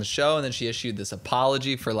talked about on the show, and then she issued this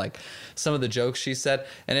apology for like some of the jokes she said.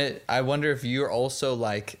 And I wonder if you're also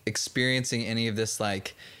like experiencing any of this,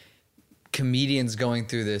 like comedians going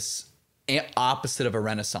through this opposite of a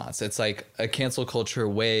renaissance. It's like a cancel culture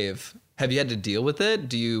wave. Have you had to deal with it?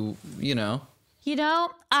 Do you know?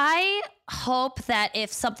 I hope that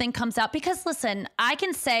if something comes out, because listen, I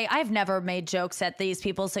can say I've never made jokes at these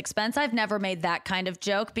people's expense. I've never made that kind of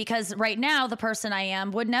joke because right now the person I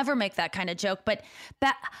am would never make that kind of joke. But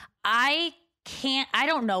I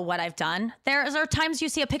don't know what I've done. There are times you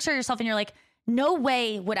see a picture of yourself and you're like, no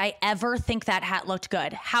way would I ever think that hat looked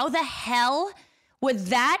good. How the hell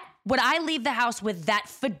would I leave the house with that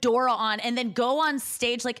fedora on and then go on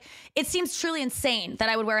stage? Like, it seems truly insane that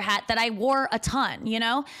I would wear a hat that I wore a ton,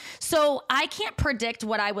 So I can't predict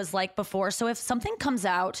what I was like before. So if something comes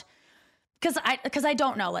out, because I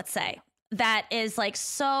don't know, let's say, that is like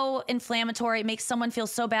so inflammatory, makes someone feel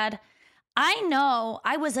so bad. I know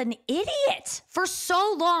I was an idiot for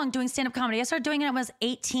so long doing stand-up comedy. I started doing it when I was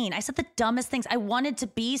 18. I said the dumbest things. I wanted to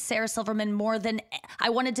be Sarah Silverman more than I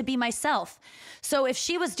wanted to be myself. So if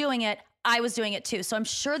she was doing it, I was doing it too. So I'm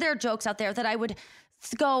sure there are jokes out there that I would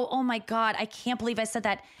go, oh my God, I can't believe I said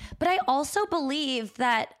that. But I also believe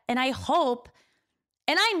that, and I hope,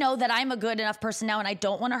 and I know that I'm a good enough person now and I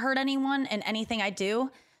don't want to hurt anyone in anything I do.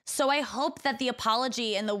 So I hope that the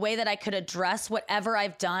apology and the way that I could address whatever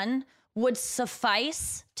I've done would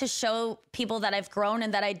suffice to show people that I've grown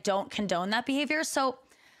and that I don't condone that behavior. So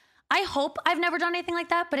I hope I've never done anything like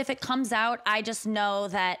that. But if it comes out, I just know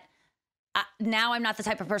that now I'm not the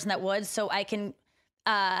type of person that would. So I can,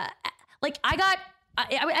 I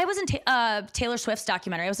was in Taylor Swift's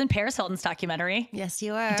documentary. I was in Paris Hilton's documentary. Yes,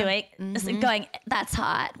 you are. Going, that's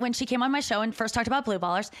hot. When she came on my show and first talked about blue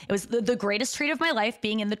ballers, it was the greatest treat of my life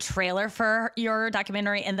being in the trailer for your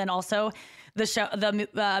documentary and then also the show,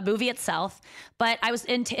 the movie itself. But I was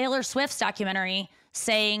in Taylor Swift's documentary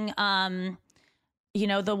saying,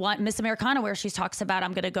 the one Miss Americana where she talks about,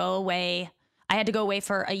 I'm going to go away. I had to go away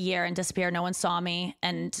for a year and disappear. No one saw me.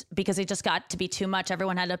 And because it just got to be too much,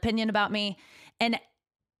 everyone had an opinion about me. And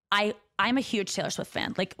I'm a huge Taylor Swift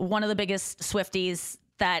fan, like one of the biggest Swifties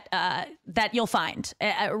that you'll find.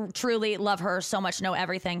 I truly love her so much, know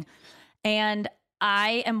everything. And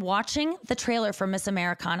I am watching the trailer for Miss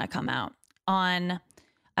Americana come out on,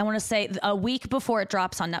 I want to say a week before it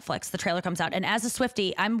drops on Netflix, the trailer comes out. And as a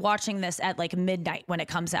Swiftie, I'm watching this at like midnight when it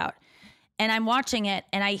comes out. And I'm watching it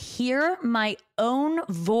and I hear my own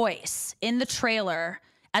voice in the trailer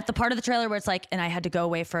at the part of the trailer where it's like, and I had to go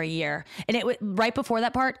away for a year. And right before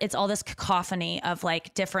that part, it's all this cacophony of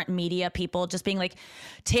like different media people just being like,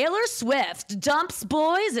 Taylor Swift dumps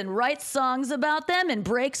boys and writes songs about them and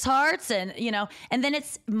breaks hearts. And, you know, and then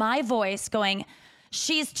it's my voice going,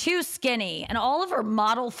 she's too skinny, and all of her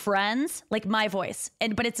model friends, like my voice,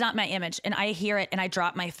 but it's not my image. And I hear it and I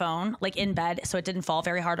drop my phone like in bed. So it didn't fall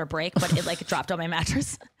very hard or break, but it like dropped on my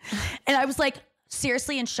mattress. And I was like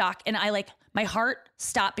seriously in shock. And my heart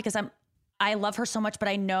stopped because I love her so much, but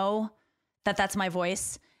I know that that's my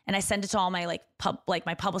voice. And I send it to all my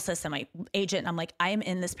my publicist and my agent. And I'm like, I am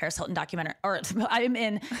in this Paris Hilton documentary, or I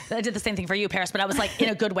did the same thing for you, Paris, but I was like, in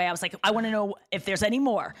a good way. I was like, I want to know if there's any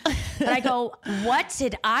more. But I go, what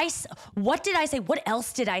did I say? What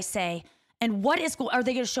else did I say? And are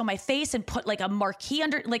they going to show my face and put like a marquee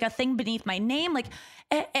under, like a thing beneath my name? Like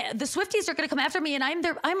the Swifties are going to come after me and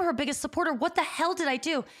I'm her biggest supporter. What the hell did I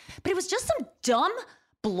do? But it was just some dumb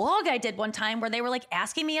blog I did one time where they were like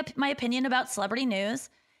asking me my opinion about celebrity news.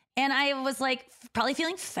 And I was like probably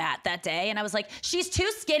feeling fat that day. And I was like, she's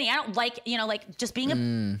too skinny. I don't like, you know, like just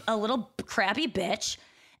being a little crappy bitch.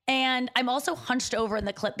 And I'm also hunched over in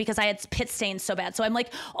the clip because I had pit stains so bad. So I'm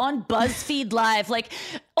like on BuzzFeed Live, like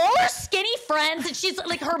all her skinny friends, and she's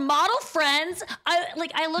like her model friends.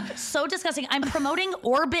 I look so disgusting. I'm promoting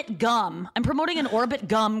Orbit Gum. I'm promoting an Orbit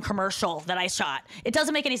Gum commercial that I shot. It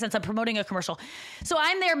doesn't make any sense. I'm promoting a commercial. So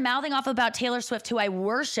I'm there mouthing off about Taylor Swift, who I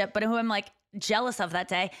worship, but who I'm like jealous of that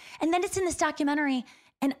day. And then it's in this documentary.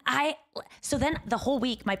 And so then the whole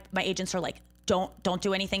week, my agents are like, don't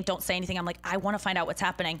do anything. Don't say anything. I'm like, I want to find out what's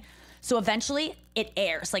happening. So eventually it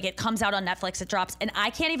airs, like it comes out on Netflix, it drops, and I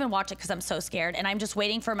can't even watch it because I'm so scared. And I'm just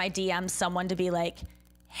waiting for my DM, someone to be like,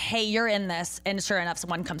 hey, you're in this. And sure enough,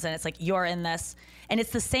 someone comes in, it's like, you're in this. And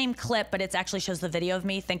it's the same clip, but it actually shows the video of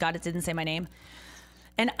me. Thank God it didn't say my name.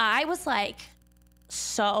 And I was like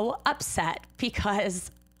so upset because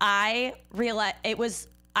I realized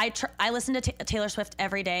I listened to Taylor Swift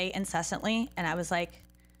every day incessantly. And I was like,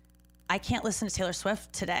 I can't listen to Taylor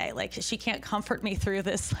Swift today. Like she can't comfort me through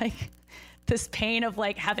this, like this pain of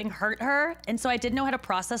like having hurt her. And so I didn't know how to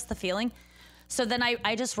process the feeling. So then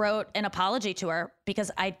I just wrote an apology to her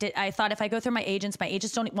because I thought if I go through my agents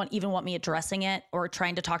don't even want me addressing it or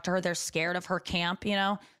trying to talk to her. They're scared of her camp, you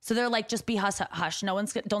know? So they're like, just be hush.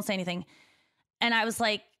 Don't say anything. And I was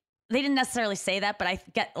like, they didn't necessarily say that, but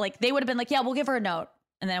they would have been like, yeah, we'll give her a note.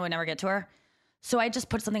 And then I would never get to her. So I just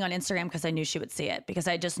put something on Instagram because I knew she would see it, because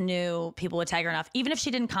I just knew people would tag her enough. Even if she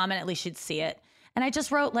didn't comment, at least she'd see it. And I just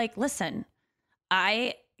wrote like, listen,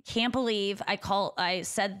 I can't believe I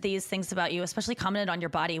said these things about you, especially commented on your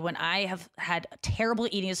body when I have had terrible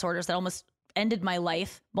eating disorders that almost ended my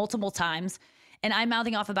life multiple times. And I'm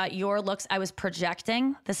mouthing off about your looks. I was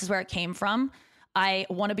projecting. This is where it came from. I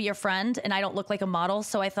want to be your friend and I don't look like a model.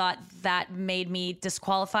 So I thought that made me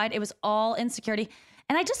disqualified. It was all insecurity.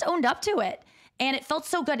 And I just owned up to it. And it felt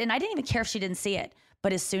so good. And I didn't even care if she didn't see it.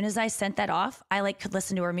 But as soon as I sent that off, I like could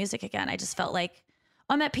listen to her music again. I just felt like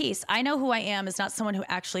I'm at peace. I know who I am is not someone who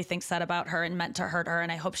actually thinks that about her and meant to hurt her.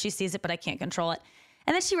 And I hope she sees it, but I can't control it.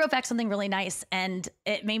 And then she wrote back something really nice and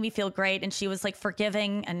it made me feel great. And she was like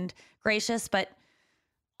forgiving and gracious. But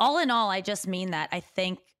all in all, I just mean that.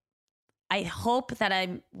 I hope that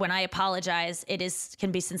when I apologize,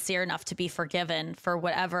 can be sincere enough to be forgiven for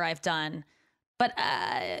whatever I've done. But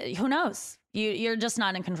who knows? You're just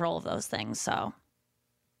not in control of those things. So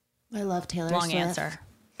I love Taylor Long Swift. answer.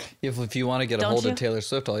 If you want to get a hold of Taylor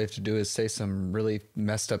Swift, all you have to do is say some really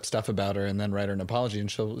messed up stuff about her and then write her an apology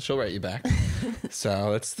and she'll write you back.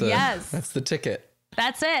 So that's the ticket.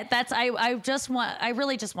 That's it. I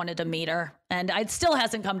really just wanted to meet her, and it still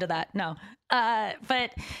hasn't come to that. No.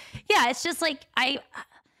 But yeah, it's just like I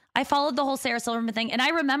followed the whole Sarah Silverman thing, and I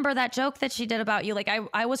remember that joke that she did about you. Like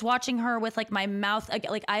I was watching her with like my mouth,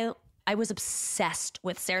 like I was obsessed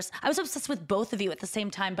with Sarah. I was obsessed with both of you at the same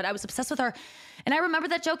time, but I was obsessed with her. And I remember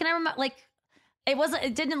that joke, and I remember like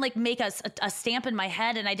it didn't like make a stamp in my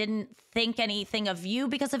head, and I didn't think anything of you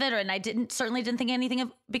because of it, and I certainly didn't think anything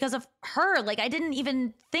of because of her. Like I didn't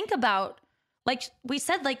even think about, like we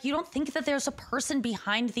said, like you don't think that there's a person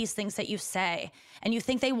behind these things that you say, and you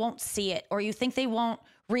think they won't see it, or you think they won't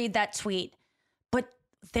read that tweet, but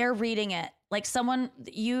they're reading it. Like someone,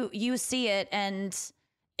 you see it, and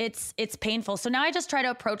it's painful. So now I just try to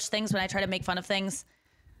approach things when I try to make fun of things.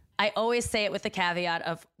 I always say it with the caveat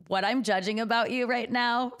of what I'm judging about you right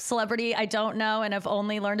now, celebrity I don't know and have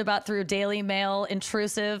only learned about through Daily Mail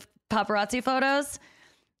intrusive paparazzi photos,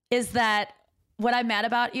 is that what I'm mad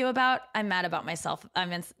about you about, I'm mad about myself.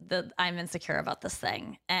 I'm insecure about this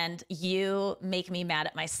thing. And you make me mad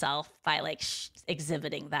at myself by like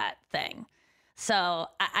exhibiting that thing. So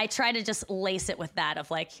I try to just lace it with that of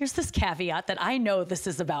like, here's this caveat that I know this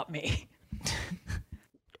is about me.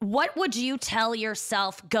 What would you tell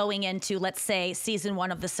yourself going into, let's say, season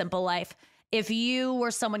 1 of The Simple Life, if you were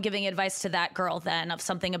someone giving advice to that girl then of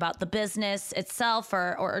something about the business itself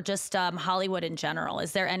or just Hollywood in general?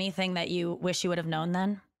 Is there anything that you wish you would have known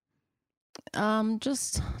then?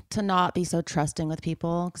 Just to not be so trusting with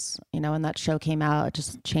people. 'Cause, when that show came out, it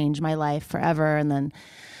just changed my life forever. And then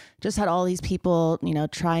just had all these people,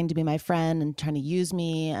 trying to be my friend and trying to use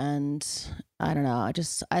me. And I don't know.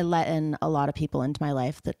 I let in a lot of people into my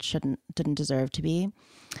life that didn't deserve to be.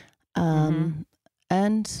 And,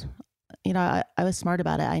 I was smart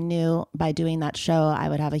about it. I knew by doing that show, I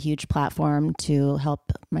would have a huge platform to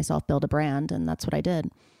help myself build a brand. And that's what I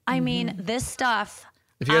did. I mean, this stuff.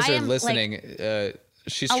 If you guys are listening,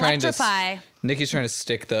 she's Nikki's trying to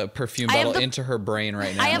stick the perfume bottle into her brain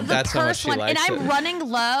right now. I have That's the how much purse she one, likes and I'm running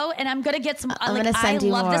low, and I'm gonna get some. I'm gonna send you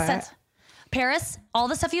love more. this scent. Paris, all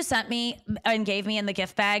the stuff you sent me and gave me in the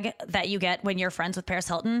gift bag that you get when you're friends with Paris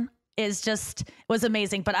Hilton was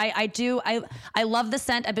amazing. But I love the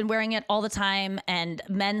scent. I've been wearing it all the time, and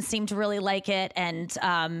men seem to really like it. And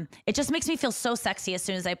it just makes me feel so sexy as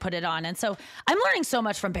soon as I put it on. And so I'm learning so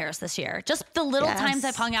much from Paris this year. Just the little times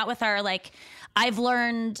I've hung out with her, like I've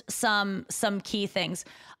learned some key things.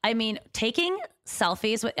 I mean, taking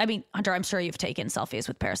selfies with, Hunter, I'm sure you've taken selfies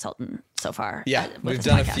with Paris Hilton so far. Yeah, we've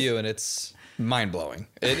done a few, and it's mind blowing.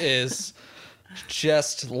 It is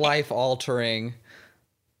just life altering.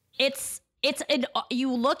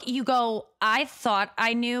 You go, I thought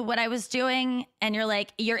I knew what I was doing. And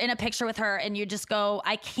you're in a picture with her and you just go,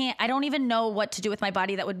 I don't even know what to do with my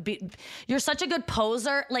body. That would be, you're such a good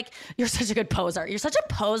poser. You're such a good poser. You're such a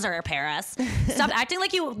poser, Paris. Stop acting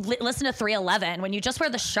like you listen to 311 when you just wear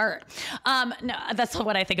the shirt. No, that's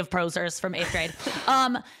what I think of posers from 8th grade.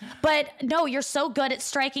 But no, you're so good at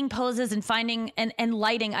striking poses and finding and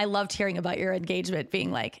lighting. I loved hearing about your engagement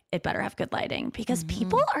being like, it better have good lighting because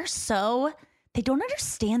people are they don't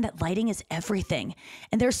understand that lighting is everything.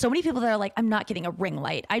 And there's so many people that are like, I'm not getting a ring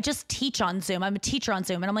light. I just teach on Zoom. I'm a teacher on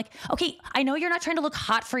Zoom. And I'm like, okay, I know you're not trying to look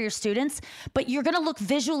hot for your students, but you're going to look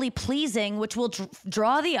visually pleasing, which will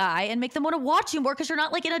draw the eye and make them want to watch you more because you're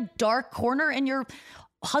not in a dark corner in your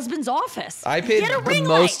husband's office. I paid the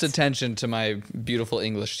most attention to my beautiful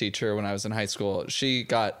English teacher when I was in high school. She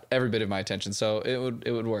got every bit of my attention, so it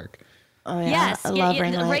would work. Oh, yeah. Yes, I love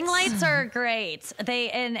ring lights. Ring lights are great.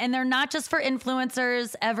 And they're not just for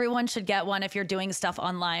influencers. Everyone should get one if you're doing stuff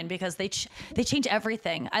online because they change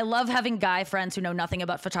everything. I love having guy friends who know nothing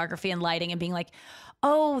about photography and lighting and being like,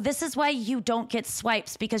 oh, this is why you don't get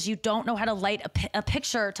swipes because you don't know how to light a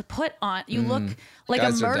picture to put on. You look like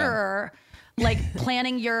a murderer.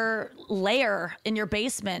 Planning your lair in your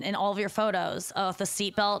basement in all of your photos of the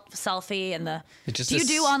seatbelt selfie and do you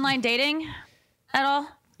do online dating at all?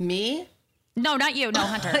 Me? No, not you. No,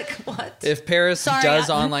 Hunter. What? If Paris does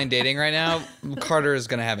online dating right now, Carter is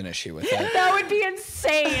going to have an issue with that. That would be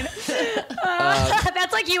insane.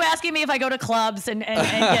 That's like you asking me if I go to clubs and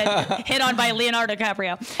get hit on by Leonardo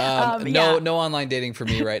DiCaprio. No online dating for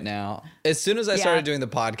me right now. As soon as I started doing the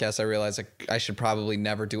podcast, I realized I should probably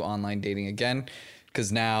never do online dating again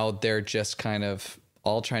because now they're just kind of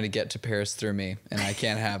all trying to get to Paris through me, and I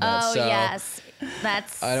can't have that. Oh, so yes.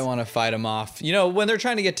 I don't want to fight them off. When they're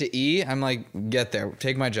trying to get to E, I'm like, get there.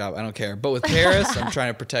 Take my job. I don't care. But with Paris, I'm trying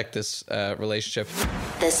to protect this relationship.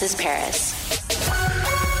 This is Paris.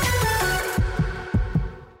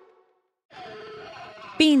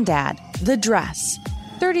 Bean Dad, The Dress,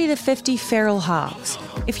 30 to 50 Feral Hogs.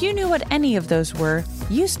 If you knew what any of those were,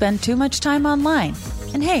 you spend too much time online.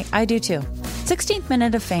 And hey, I do too. 16th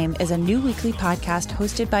Minute of Fame is a new weekly podcast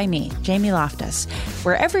hosted by me, Jamie Loftus,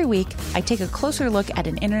 where every week I take a closer look at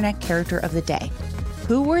an internet character of the day.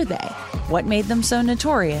 Who were they? What made them so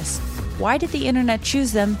notorious? Why did the internet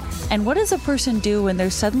choose them? And what does a person do when they're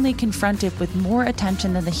suddenly confronted with more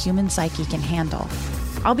attention than the human psyche can handle?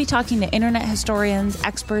 I'll be talking to internet historians,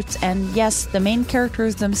 experts, and yes, the main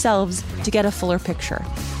characters themselves to get a fuller picture.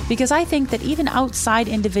 Because I think that even outside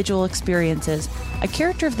individual experiences, a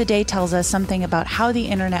character of the day tells us something about how the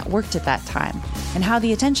internet worked at that time and how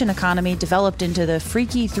the attention economy developed into the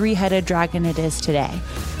freaky three-headed dragon it is today.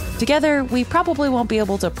 Together, we probably won't be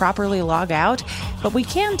able to properly log out, but we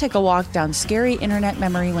can take a walk down scary internet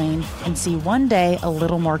memory lane and see one day a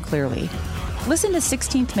little more clearly. Listen to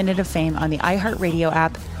 16th Minute of Fame on the iHeartRadio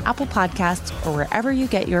app, Apple Podcasts, or wherever you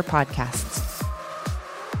get your podcasts.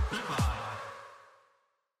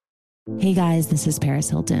 Hey guys, this is Paris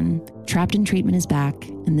Hilton. Trapped in Treatment is back,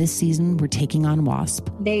 and this season we're taking on WASP.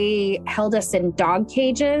 They held us in dog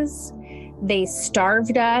cages. They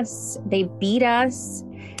starved us, they beat us,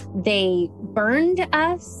 they burned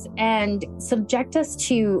us, and subject us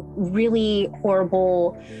to really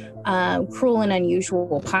horrible, cruel and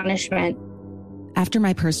unusual punishment. After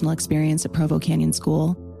my personal experience at Provo Canyon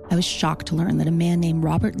School, I was shocked to learn that a man named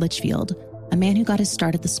Robert Litchfield, a man who got his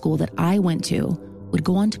start at the school that I went to, would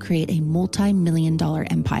go on to create a multi-million-dollar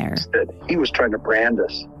empire. He was trying to brand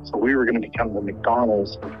us, so we were going to become the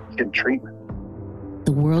McDonald's of kid treatment.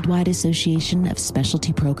 The Worldwide Association of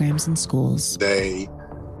Specialty Programs in Schools. They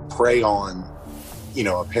prey on,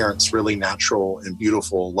 a parent's really natural and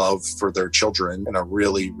beautiful love for their children in a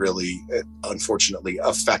really, really, unfortunately,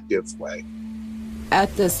 effective way.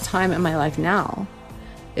 At this time in my life now,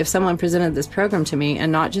 if someone presented this program to me,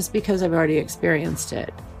 and not just because I've already experienced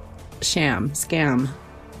it, sham, scam,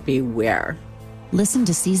 beware. Listen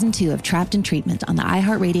to Season 2 of Trapped in Treatment on the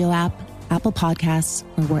iHeartRadio app, Apple Podcasts,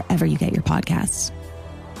 or wherever you get your podcasts.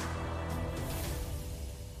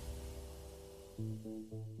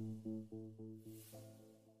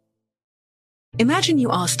 Imagine you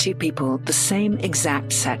ask two people the same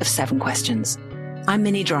exact set of 7 questions. I'm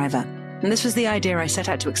Minnie Driver, and this was the idea I set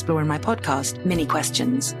out to explore in my podcast, Mini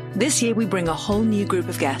Questions. This year, we bring a whole new group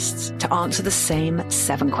of guests to answer the same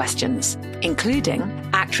 7 questions, including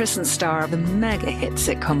actress and star of the mega hit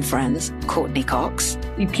sitcom Friends, Courtney Cox.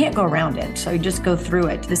 You can't go around it, so you just go through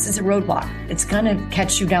it. This is a roadblock. It's going to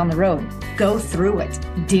catch you down the road. Go through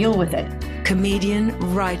it. Deal with it. Comedian,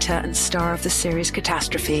 writer, and star of the series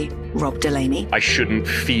Catastrophe, Rob Delaney. I shouldn't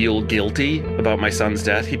feel guilty about my son's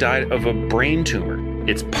death. He died of a brain tumor.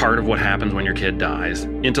 It's part of what happens when your kid dies.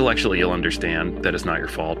 Intellectually, you'll understand that it's not your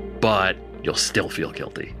fault, but you'll still feel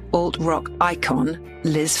guilty. Alt-rock icon,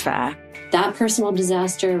 Liz Phair. That personal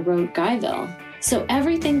disaster wrote Guyville. So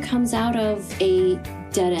everything comes out of a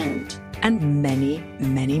dead end. And many,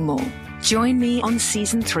 many more. Join me on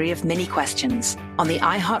Season 3 of Mini Questions on the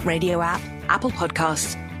iHeartRadio app, Apple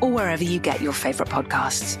Podcasts, or wherever you get your favorite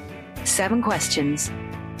podcasts. 7 questions,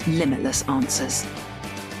 limitless answers.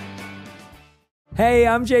 Hey,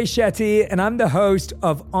 I'm Jay Shetty, and I'm the host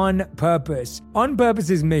of On Purpose. On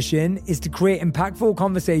Purpose's mission is to create impactful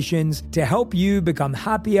conversations to help you become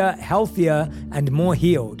happier, healthier, and more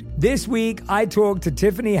healed. This week, I talked to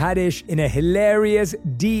Tiffany Haddish in a hilarious,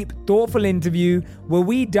 deep, thoughtful interview where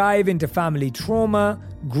we dive into family trauma,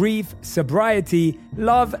 grief, sobriety,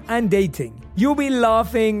 love, and dating. You'll be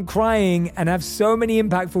laughing, crying, and have so many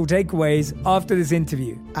impactful takeaways after this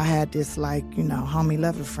interview. I had this homie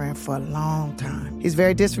lover friend for a long time. He's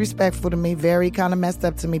very disrespectful to me, very kind of messed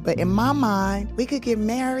up to me. But in my mind, we could get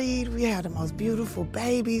married. We had the most beautiful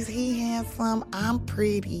babies. He handsome, I'm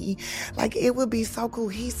pretty. It would be so cool.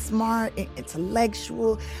 He's smart and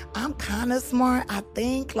intellectual. I'm kind of smart, I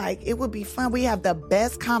think. It would be fun. We have the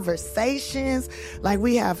best conversations.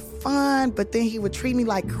 We have fun, but then he would treat me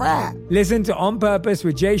like crap. Listen to On Purpose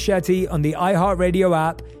with Jay Shetty on the iHeartRadio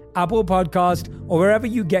app, Apple Podcast, or wherever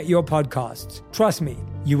you get your podcasts. Trust me,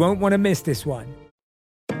 you won't want to miss this one.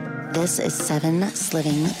 This is 7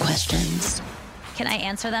 Sliving Questions. Can I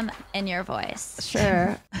answer them in your voice?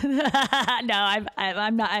 Sure. No,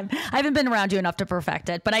 I'm not. I haven't been around you enough to perfect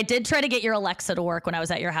it, but I did try to get your Alexa to work when I was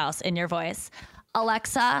at your house in your voice.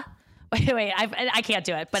 Alexa. Wait, I can't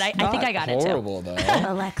do it, but I think I got it too. Horrible though.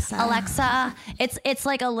 Alexa, it's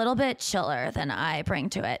like a little bit chiller than I bring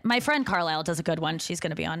to it. My friend Carlisle does a good one. She's going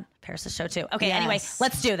to be on Paris' show too. Okay, Yes. Anyway,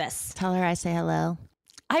 let's do this. Tell her I say hello.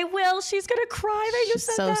 I will. She's going to cry that you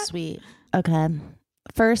said So that. sweet. Okay.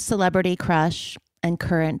 First celebrity crush and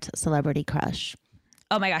current celebrity crush.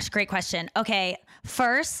 Oh my gosh, great question. Okay,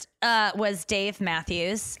 first was Dave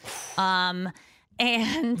Matthews. And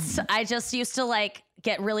I just used to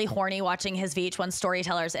get really horny watching his VH1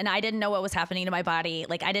 storytellers, and I didn't know what was happening to my body.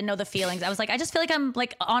 I didn't know the feelings. I was I just feel like I'm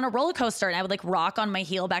on a roller coaster, and I would rock on my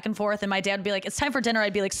heel back and forth, and my dad would be like, it's time for dinner.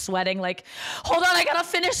 I'd be sweating, hold on, I gotta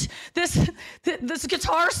finish this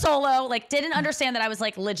guitar solo. Didn't understand that I was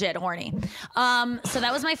legit horny. So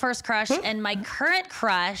that was my first crush. And my current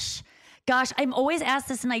crush, gosh, I'm always asked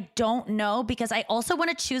this and I don't know, because I also want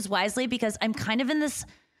to choose wisely, because I'm kind of in this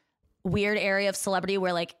weird area of celebrity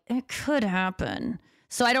where it could happen.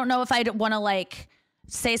 So I don't know if I'd want to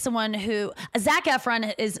say someone who Zac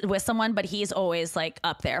Efron is with someone, but he's always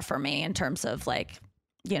up there for me in terms of that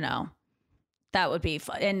would be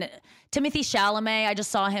fun. And Timothy Chalamet, I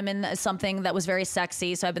just saw him in something that was very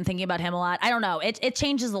sexy. So I've been thinking about him a lot. I don't know. It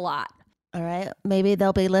changes a lot. All right. Maybe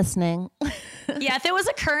they'll be listening. Yeah. If it was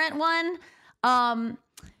a current one,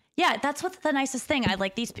 yeah, that's what's the nicest thing. I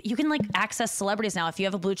like these. You can access celebrities now. If you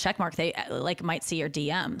have a blue check mark, they might see your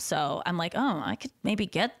DM. So I'm oh, I could maybe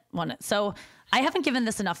get one. So I haven't given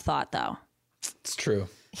this enough thought though. It's true.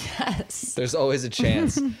 Yes. There's always a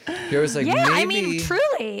chance. You're always like, yeah, maybe, I mean,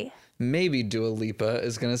 truly. Maybe Dua Lipa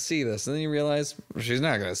is going to see this. And then you realize she's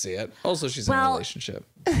not going to see it. Also, she's in a relationship.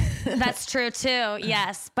 That's true too.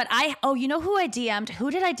 Yes. But you know who I DM'd? Who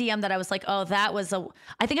did I DM that I was like, oh, that was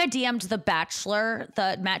I think I DM'd The Bachelor,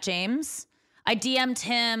 the Matt James. I DM'd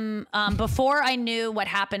him before I knew what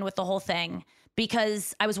happened with the whole thing,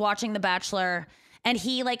 because I was watching The Bachelor and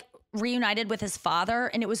he like reunited with his father,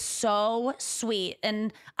 and it was so sweet.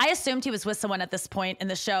 And I assumed he was with someone at this point in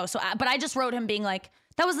the show. But I just wrote him being like,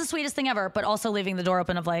 that was the sweetest thing ever, but also leaving the door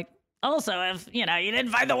open of like, also, if you didn't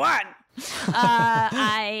find the one,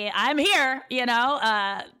 I'm here.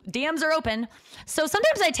 DMs are open. So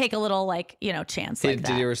sometimes I take a little chance like that.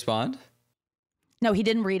 Did he respond? No, he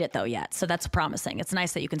didn't read it though yet. So that's promising. It's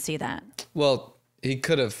nice that you can see that. Well, he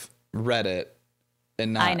could have read it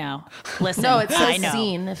and not. I know. Listen, no, it's so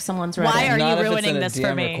seen if someone's read Why it. are not you if ruining it's this in a DM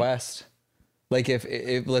for me? Request. Like if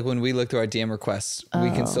like when we look through our DM requests, we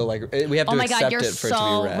can still we have to accept it for it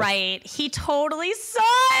to be read. Right. He totally saw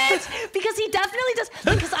it because he definitely does.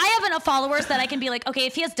 Because I have enough followers that I can be like, okay,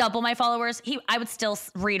 if he has double my followers, I would still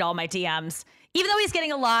read all my DMs, even though he's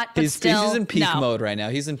getting a lot. But He's in peak mode right now.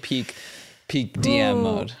 He's in peak DM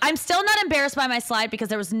mode. I'm still not embarrassed by my slide because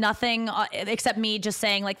there was nothing except me just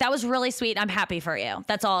saying like, that was really sweet. I'm happy for you.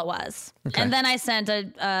 That's all it was. Okay. And then I sent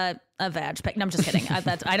a vag pic. No, I'm just kidding.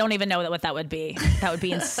 I don't even know what that would be. That would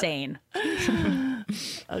be insane.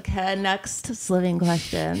 Okay, next sliving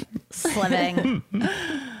question. Sliving.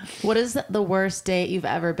 What is the worst date you've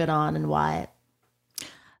ever been on and why?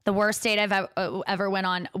 The worst date I've ever went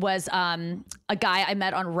on was a guy I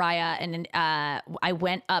met on Raya, and I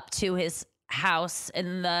went up to his house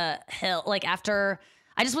in the hill. Like after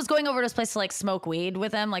I just was going over to his place to like smoke weed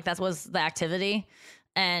with him. Like that was the activity.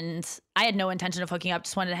 And I had no intention of hooking up,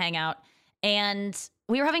 just wanted to hang out. And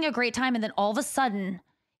we were having a great time. And then all of a sudden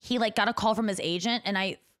he like got a call from his agent, and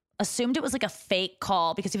I assumed it was like a fake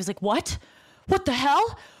call because he was like, what the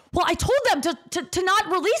hell? Well, I told them to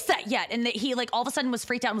not release that yet. And he like all of a sudden was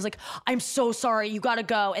freaked out and was like, I'm so sorry, you gotta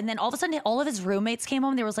go. And then all of a sudden all of his roommates came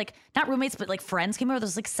home. There was like, not roommates, but like friends came over. There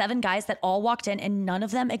was like 7 guys that all walked in, and none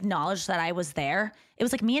of them acknowledged that I was there. It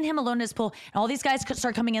was like me and him alone in his pool. And all these guys could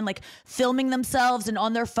start coming in, like filming themselves and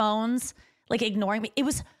on their phones, like ignoring me.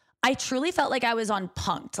 I truly felt like I was on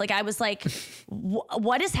Punk'd. Like I was like,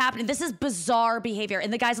 what is happening? This is bizarre behavior.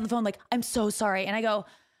 And the guys on the phone like, I'm so sorry. And I go,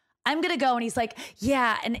 I'm going to go. And he's like,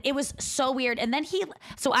 yeah. And it was so weird. And then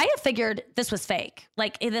so I had figured this was fake.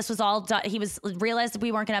 Like this was all done. He realized that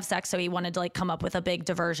we weren't going to have sex. So he wanted to like come up with a big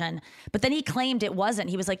diversion, but then he claimed it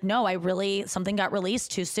wasn't. He was like, no, something got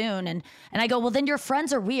released too soon. And I go, well, then your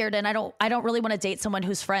friends are weird. And I don't really want to date someone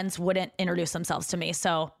whose friends wouldn't introduce themselves to me.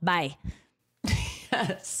 So bye.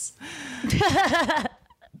 Yes.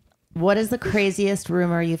 What is the craziest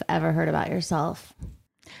rumor you've ever heard about yourself?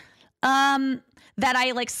 That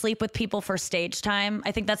I like sleep with people for stage time.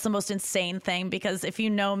 I think that's the most insane thing, because if you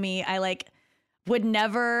know me, I like would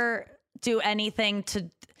never do anything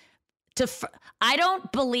I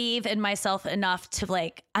don't believe in myself enough to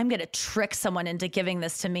like, I'm going to trick someone into giving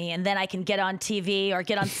this to me and then I can get on TV or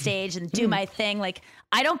get on stage and do my thing. Like,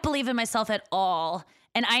 I don't believe in myself at all.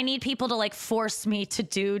 And I need people to like force me to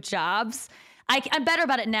do jobs. I'm better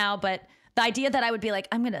about it now, but the idea that I would be like,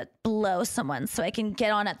 I'm going to blow someone so I can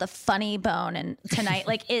get on at the Funny Bone and tonight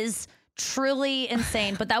like is truly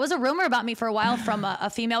insane. But that was a rumor about me for a while from a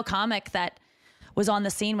female comic that was on the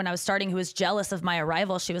scene when I was starting, who was jealous of my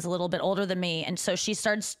arrival. She was a little bit older than me. And so she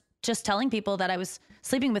started just telling people that I was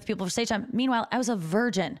sleeping with people for stage time. Meanwhile, I was a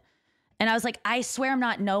virgin. And I was like, I swear I'm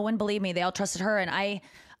not. No one believed me. They all trusted her. And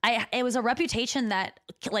it was a reputation that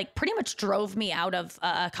like pretty much drove me out of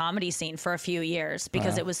a comedy scene for a few years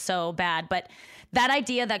because it was so bad. But that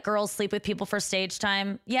idea that girls sleep with people for stage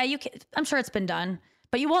time, yeah, I'm sure it's been done,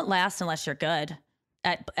 but you won't last unless you're good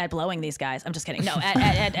at blowing these guys. I'm just kidding. No,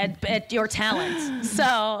 at your talent.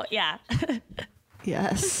 So yeah.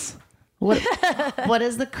 Yes. What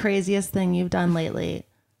is the craziest thing you've done lately?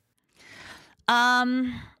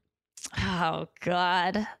 Oh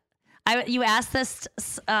God. You asked this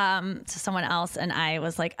to someone else, and I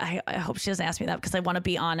was like, I hope she doesn't ask me that because I want to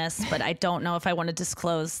be honest, but I don't know if I want to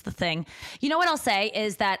disclose the thing. You know what I'll say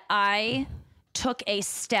is that I took a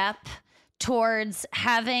step towards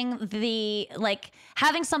having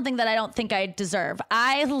something that I don't think I deserve.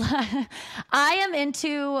 I am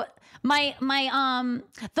into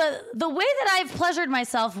the way that I've pleasured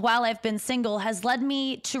myself while I've been single has led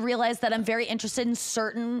me to realize that I'm very interested in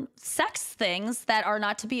certain sex things that are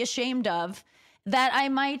not to be ashamed of, that I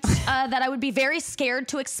might that I would be very scared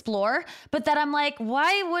to explore, but that I'm like,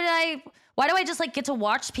 why why do I just like get to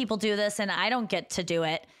watch people do this and I don't get to do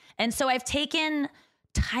it? And so I've taken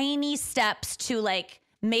tiny steps to like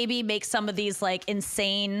maybe make some of these like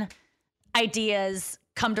insane ideas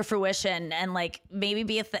come to fruition and like maybe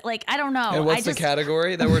be like, I don't know. And what's the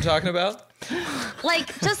category that we're talking about?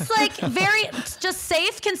 Like just like very just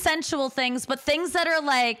safe consensual things, but things that are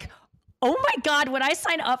like, oh my God, would I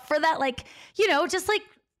sign up for that? Like, you know, just like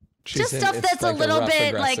just stuff that's like a little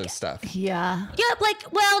bit like stuff. Yeah, like,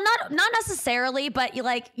 well, not necessarily, but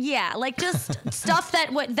like, yeah, like just stuff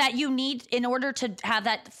that you need in order to have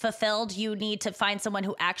that fulfilled. You need to find someone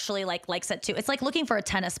who actually like likes it too. It's like looking for a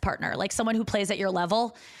tennis partner, like someone who plays at your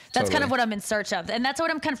level. That's kind of what I'm in search of, and that's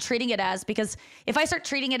what I'm kind of treating it as. Because if I start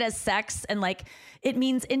treating it as sex and like it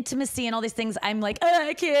means intimacy and all these things, I'm like,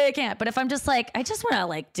 I can't. But if I'm just like, I just want to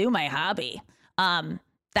like do my hobby,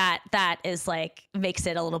 that is like makes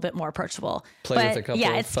it a little bit more approachable. Play with a couple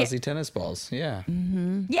of fuzzy tennis balls. Yeah.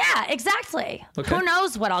 Mm-hmm. Yeah, exactly. Okay. Who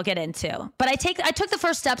knows what I'll get into? But I took the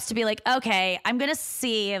first steps to be like, okay, I'm gonna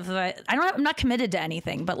see if I'm not committed to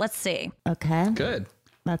anything, but let's see. Okay. Good.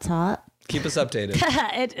 That's hot. Keep us updated.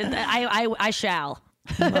 I shall.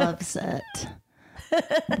 Loves it.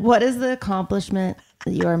 What is the accomplishment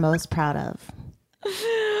that you are most proud of?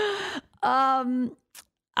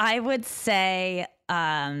 I would say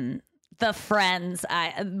the friends,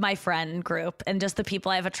 my friend group, and just the people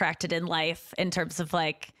I've attracted in life in terms of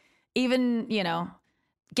like, even, you know,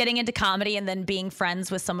 getting into comedy and then being friends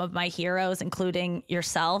with some of my heroes, including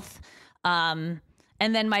yourself. And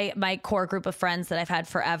then my core group of friends that I've had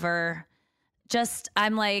forever. Just,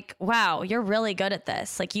 I'm like, wow, you're really good at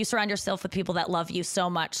this. Like, you surround yourself with people that love you so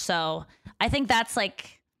much. So I think that's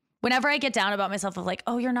like, whenever I get down about myself of like,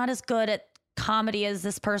 oh, you're not as good at comedy as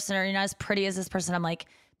this person, or you're not as pretty as this person, I'm like,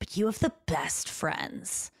 but you have the best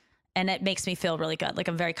friends, and it makes me feel really good. Like,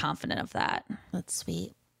 I'm very confident of that. That's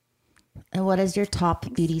sweet. And what is your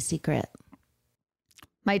top beauty secret?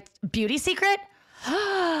 My beauty secret?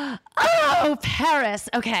 Oh, Paris.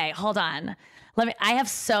 Okay, hold on. I have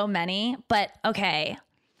so many, but okay.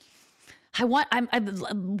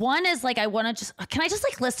 One is like, I want to just, can I just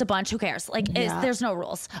like list a bunch? Who cares? Like, there's no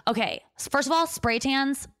rules. Okay. First of all, spray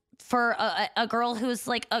tans. For a girl who's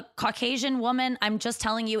like a Caucasian woman, I'm just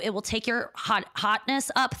telling you, it will take your hotness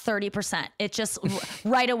up 30%. It just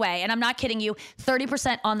right away. And I'm not kidding you,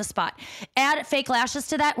 30% on the spot. Add fake lashes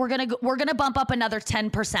to that. We're gonna bump up another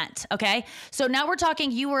 10%. Okay. So now we're talking,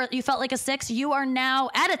 you felt like a 6. You are now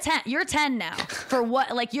at a 10. You're 10 now for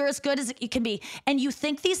what, like, you're as good as you can be. And you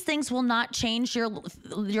think these things will not change your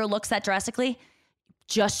looks that drastically?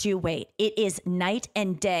 Just you wait. It is night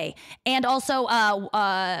and day. And also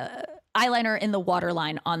eyeliner in the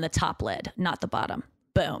waterline on the top lid, not the bottom.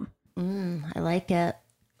 Boom. I like it.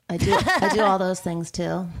 I do all those things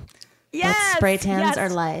too. Yes. Spray tans are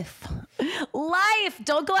life. Life.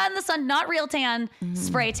 Don't go out in the sun. Not real tan.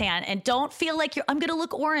 Spray tan. And don't feel like I'm going to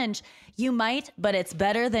look orange. You might, but it's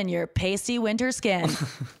better than your pasty winter skin.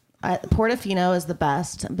 Portofino is the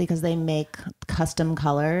best because they make custom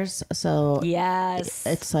colors. So yes,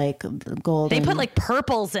 it's like gold. They put like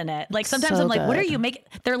purples in it. Like sometimes I'm like, what are you making?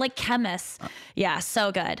 They're like chemists. Yeah,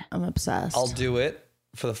 so good. I'm obsessed. I'll do it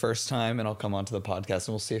for the first time and I'll come onto the podcast and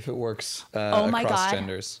we'll see if it works oh my across God.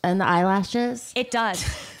 genders. And the eyelashes? It does.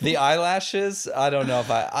 The eyelashes, I don't know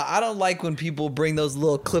if I don't like when people bring those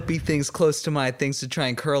little clippy things close to my things to try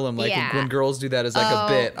and curl them. Like when girls do that as like a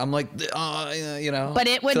bit. I'm like, you know. But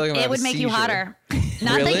it would make you hotter.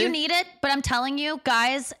 Not really? that you need it, but I'm telling you,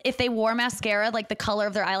 guys, if they wore mascara, like the color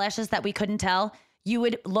of their eyelashes that we couldn't tell, you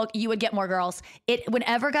would get more girls.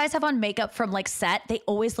 Whenever guys have on makeup from like set, they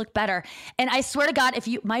always look better. And I swear to God,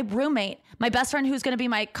 my roommate, my best friend who's going to be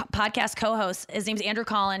my podcast co-host, his name's Andrew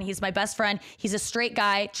Collin. He's my best friend. He's a straight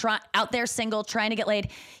guy out there single, trying to get laid.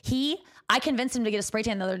 I convinced him to get a spray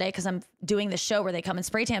tan the other day because I'm doing this show where they come and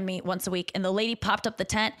spray tan me once a week. And the lady popped up the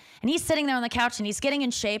tent and he's sitting there on the couch and he's getting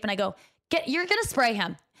in shape. And I go, you're going to spray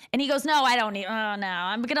him. And he goes, no, I don't need, oh no,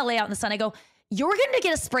 I'm going to lay out in the sun. I go, you're going to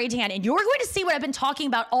get a spray tan and you're going to see what I've been talking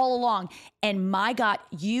about all along. And my God,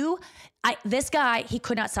 this guy, he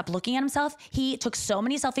could not stop looking at himself. He took so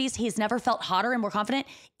many selfies. He's never felt hotter and more confident.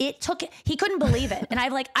 He couldn't believe it. And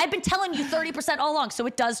I've been telling you 30% all along. So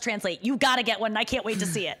it does translate. You got to get one. And I can't wait to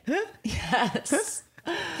see it. Yes.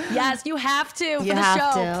 Yes, you have to for the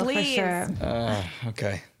show, please. For sure.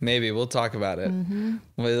 Okay. Maybe we'll talk about it. Mm-hmm.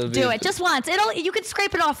 Well, do it just once. You can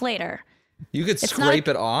scrape it off later. You could scrape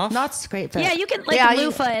it off? Not scrape it. Yeah, you can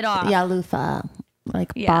loofah it off. Yeah, loofah.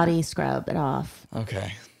 Body scrub it off.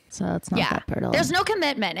 Okay. So it's not that brittle. There's no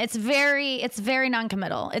commitment. It's very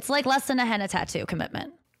non-committal. It's like less than a henna tattoo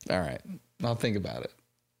commitment. All right. I'll think about it.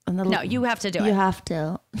 No, you have to do it. You have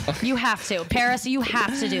to. You have to. Paris, you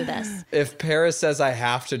have to do this. If Paris says I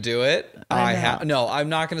have to do it, No, I'm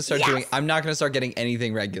not going to start doing. I'm not going to start getting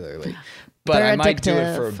anything regularly. But They're I might do it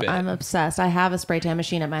addictive. for a bit. I'm obsessed. I have a spray tan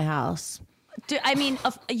machine at my house. I mean,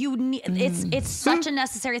 you need, it's such a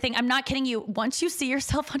necessary thing. I'm not kidding you. Once you see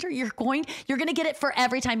yourself under, you're going to get it for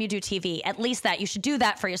every time you do TV. At least that. You should do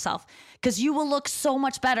that for yourself because you will look so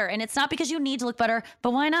much better. And it's not because you need to look better,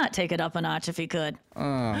 but why not take it up a notch if you could?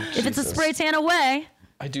 If it's a spray tan away.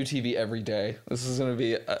 I do TV every day. This is going to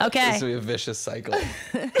be a vicious cycle.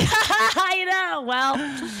 I know. Well,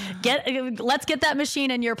 let's get that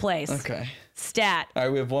machine in your place. Okay. Stat. All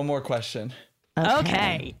right, we have one more question.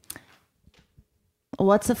 Okay.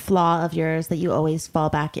 What's a flaw of yours that you always fall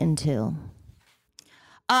back into?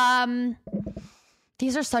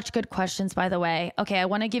 These are such good questions, by the way. Okay, I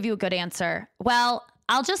want to give you a good answer. Well,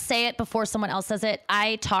 I'll just say it before someone else says it.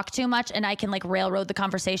 I talk too much and I can like railroad the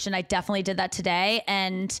conversation. I definitely did that today.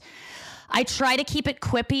 And I try to keep it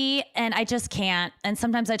quippy and I just can't. And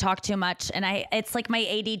sometimes I talk too much and it's like my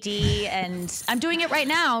ADD and I'm doing it right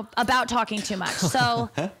now about talking too much. So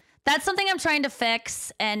that's something I'm trying to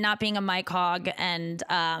fix and not being a mic hog. And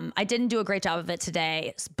I didn't do a great job of it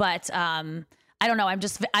today, but I don't know.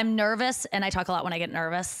 I'm nervous and I talk a lot when I get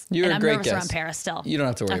nervous. You're and a I'm great nervous guest. around Paris still. You don't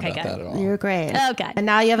have to worry about that at all. You're great. Okay. And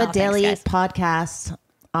now you have a daily thanks, podcast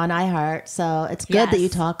on iHeart. So it's good that you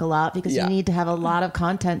talk a lot because you need to have a lot of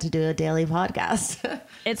content to do a daily podcast.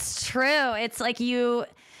 It's true. It's like you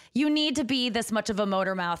need to be this much of a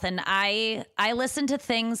motor mouth. And I listen to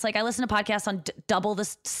things like I listen to podcasts on double the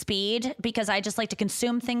speed because I just like to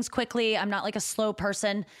consume things quickly. I'm not like a slow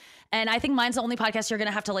person. And I think mine's the only podcast you're going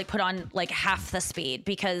to have to like put on like half the speed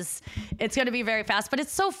because it's going to be very fast, but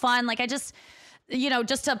it's so fun. Like I just,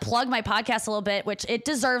 just to plug my podcast a little bit, which it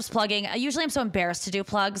deserves plugging. Usually I'm so embarrassed to do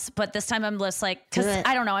plugs, but this time I'm just like, cause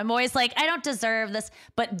I don't know. I'm always like, I don't deserve this,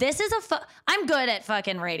 but this is I'm good at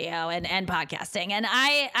fucking radio and podcasting. And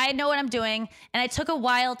I know what I'm doing. And it took a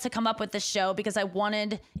while to come up with this show because I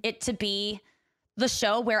wanted it to be the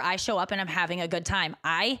show where I show up and I'm having a good time.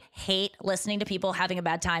 I hate listening to people having a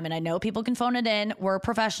bad time. And I know people can phone it in. We're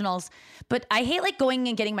professionals, but I hate like going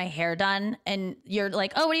and getting my hair done. And you're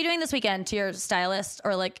like, oh, what are you doing this weekend to your stylist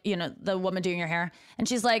or like, the woman doing your hair. And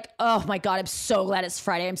she's like, oh my God, I'm so glad it's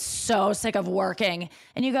Friday. I'm so sick of working.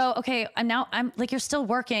 And you go, okay, I'm like, you're still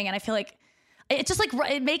working. And I feel like it just like,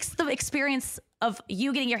 it makes the experience of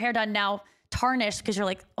you getting your hair done now tarnished because you're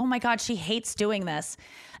like, oh my God, she hates doing this.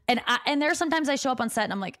 And there are sometimes I show up on set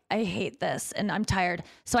and I'm like, I hate this and I'm tired.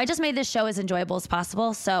 So I just made this show as enjoyable as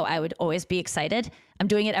possible. So I would always be excited. I'm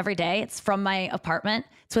doing it every day. It's from my apartment.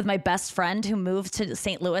 It's with my best friend who moved to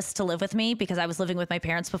St. Louis to live with me because I was living with my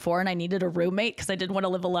parents before and I needed a roommate because I didn't want to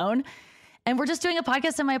live alone. And we're just doing a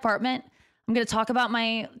podcast in my apartment. I'm going to talk about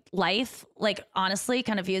my life. Like honestly,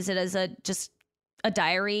 kind of use it as just a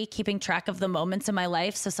diary, keeping track of the moments in my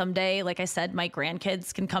life. So someday, like I said, my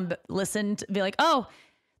grandkids can come listen to be like, oh,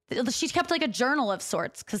 she kept like a journal of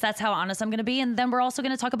sorts because that's how honest I'm going to be. And then we're also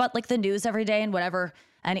going to talk about like the news every day and whatever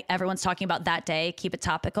everyone's talking about that day, keep it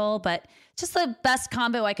topical, but just the best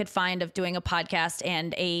combo I could find of doing a podcast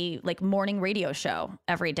and a like morning radio show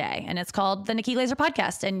every day. And it's called the Nikki Glaser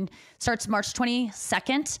Podcast and starts March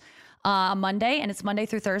 22nd, Monday. And it's Monday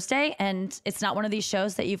through Thursday. And it's not one of these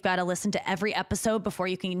shows that you've got to listen to every episode before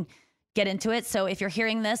you can get into it. So if you're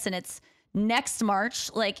hearing this and it's next March,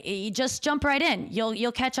 like you just jump right in.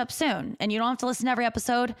 You'll catch up soon, and you don't have to listen to every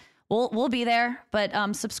episode. We'll be there, but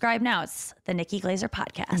subscribe now. It's the Nikki Glaser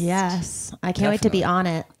Podcast. Yes, I can't wait to be on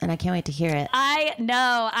it, and I can't wait to hear it. I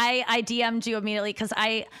know. I DM'd you immediately because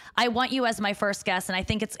I want you as my first guest, and I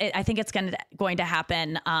think it's going to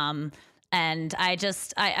happen. And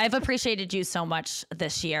I've appreciated you so much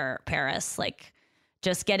this year, Paris. Like,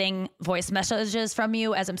 just getting voice messages from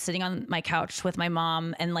you as I'm sitting on my couch with my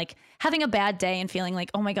mom and like having a bad day and feeling like,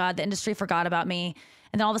 oh my God, the industry forgot about me.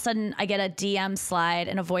 And then all of a sudden I get a DM slide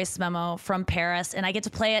and a voice memo from Paris and I get to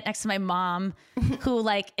play it next to my mom who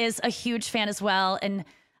like is a huge fan as well. And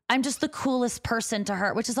I'm just the coolest person to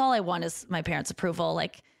her, which is all I want is my parents' approval.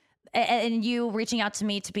 Like, and you reaching out to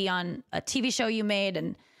me to be on a TV show you made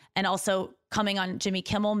and also coming on Jimmy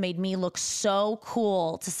Kimmel made me look so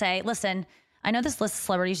cool to say, listen, I know this list of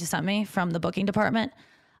celebrities you sent me from the booking department.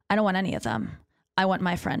 I don't want any of them. I want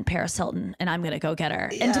my friend Paris Hilton and I'm going to go get her.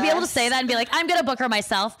 Yes. And to be able to say that and be like, I'm going to book her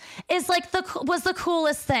myself is like was the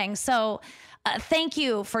coolest thing. So thank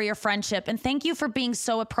you for your friendship and thank you for being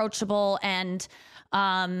so approachable and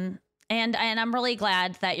I'm really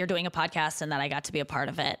glad that you're doing a podcast and that I got to be a part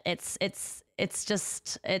of it. It's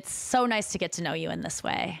so nice to get to know you in this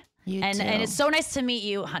way. And it's so nice to meet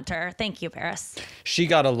you, Hunter. Thank you, Paris. She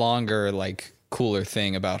got a longer, like, cooler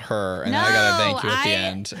thing about her, and I gotta thank you at the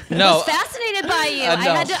end. No, was fascinated by you. I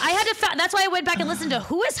had to. That's why I went back and listened to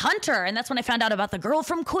who is Hunter, and that's when I found out about the girl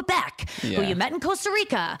from Quebec who you met in Costa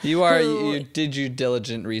Rica. You did your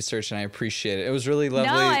diligent research, and I appreciate it. It was really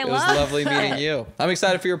lovely. It was lovely meeting you. I'm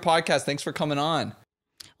excited for your podcast. Thanks for coming on.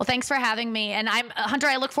 Well, thanks for having me. And Hunter,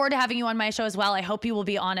 I look forward to having you on my show as well. I hope you will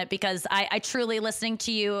be on it because I truly, listening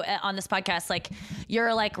to you on this podcast, like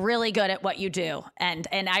you're like really good at what you do. And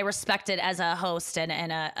I respect it as a host and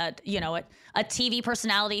a TV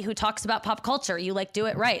personality who talks about pop culture. You like do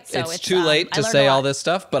it right. So it's too late to say all this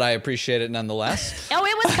stuff, but I appreciate it nonetheless. Oh,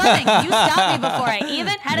 it was coming. You stopped me before I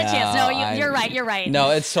even had a chance. No, you're right. You're right. No,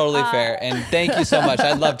 it's totally fair. And thank you so much.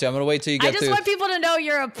 I'd love to. I'm going to wait till you get through. I just want people to know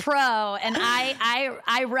you're a pro. And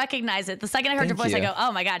I recognize it. The second I heard your voice, I go,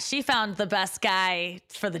 oh my God, she found the best guy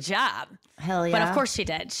for the job. Hell yeah. But of course she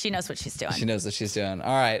did. She knows what she's doing. She knows what she's doing.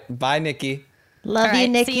 All right. Bye, Nikki. Love you,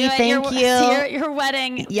 Nikki. Thank you. See you at your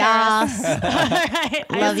wedding. Yes. All right.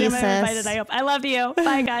 Love you, sis. I love you.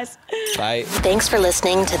 Bye, guys. Bye. Thanks for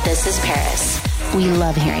listening to This is Paris. We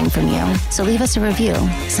love hearing from you. So leave us a review.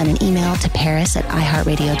 Send an email to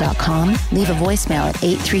paris@iheartradio.com. Leave a voicemail at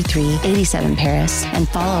 833-87-PARIS. And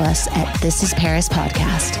follow us at This is Paris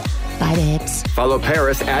Podcast. Bye, babes. Follow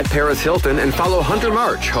Paris at Paris Hilton and follow Hunter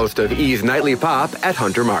March, host of E's Nightly Pop at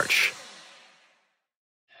Hunter March.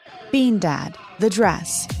 Bean Dad, The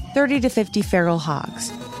Dress, 30 to 50 Feral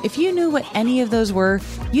Hogs. If you knew what any of those were,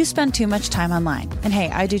 you spend too much time online. And hey,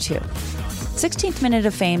 I do too. 16th Minute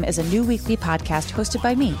of Fame is a new weekly podcast hosted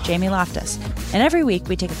by me, Jamie Loftus. And every week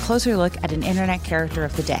we take a closer look at an internet character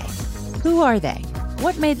of the day. Who are they?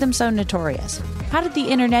 What made them so notorious? How did the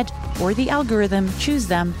internet or the algorithm choose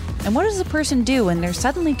them? And what does a person do when they're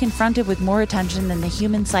suddenly confronted with more attention than the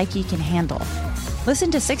human psyche can handle?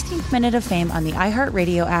 Listen to 16th Minute of Fame on the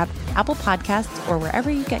iHeartRadio app, Apple Podcasts, or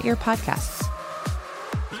wherever you get your podcasts.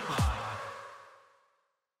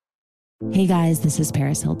 Hey guys, this is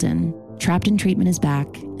Paris Hilton. Trapped in Treatment is back,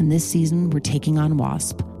 and this season we're taking on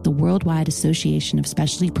WASP, the Worldwide Association of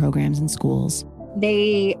Specialty Programs in Schools.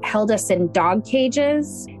 They held us in dog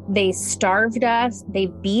cages. They starved us. They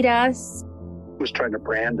beat us. Was trying to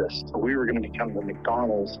brand us. So we were going to become the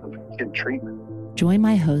McDonald's of kid treatment. Join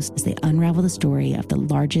my hosts as they unravel the story of the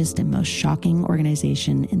largest and most shocking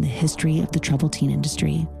organization in the history of the troubled teen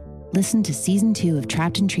industry. Listen to Season 2 of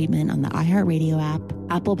Trapped in Treatment on the iHeartRadio app,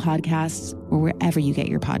 Apple Podcasts, or wherever you get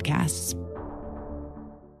your podcasts.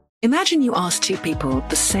 Imagine you ask two people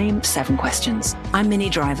the same 7 questions. I'm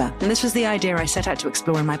Minnie Driver, and this was the idea I set out to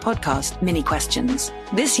explore in my podcast, Mini Questions.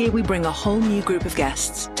 This year, we bring a whole new group of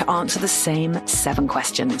guests to answer the same 7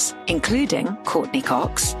 questions, including Courtney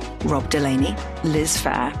Cox, Rob Delaney, Liz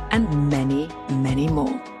Fair, and many, many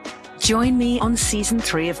more. Join me on Season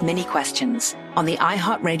 3 of Mini Questions on the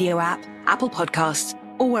iHeartRadio app, Apple Podcasts,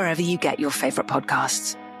 or wherever you get your favorite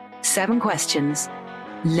podcasts. 7 questions,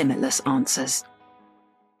 limitless answers.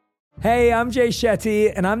 Hey, I'm Jay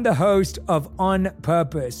Shetty, and I'm the host of On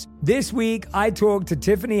Purpose. This week, I talked to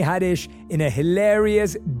Tiffany Haddish in a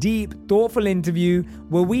hilarious, deep, thoughtful interview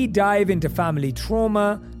where we dive into family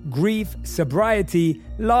trauma, grief, sobriety,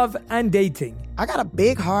 love, and dating. I got a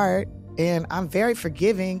big heart, and I'm very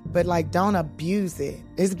forgiving, but don't abuse it.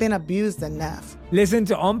 It's been abused enough. Listen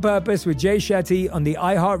to On Purpose with Jay Shetty on the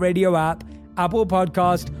iHeartRadio app, Apple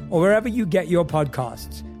Podcast, or wherever you get your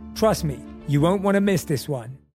podcasts. Trust me, you won't want to miss this one.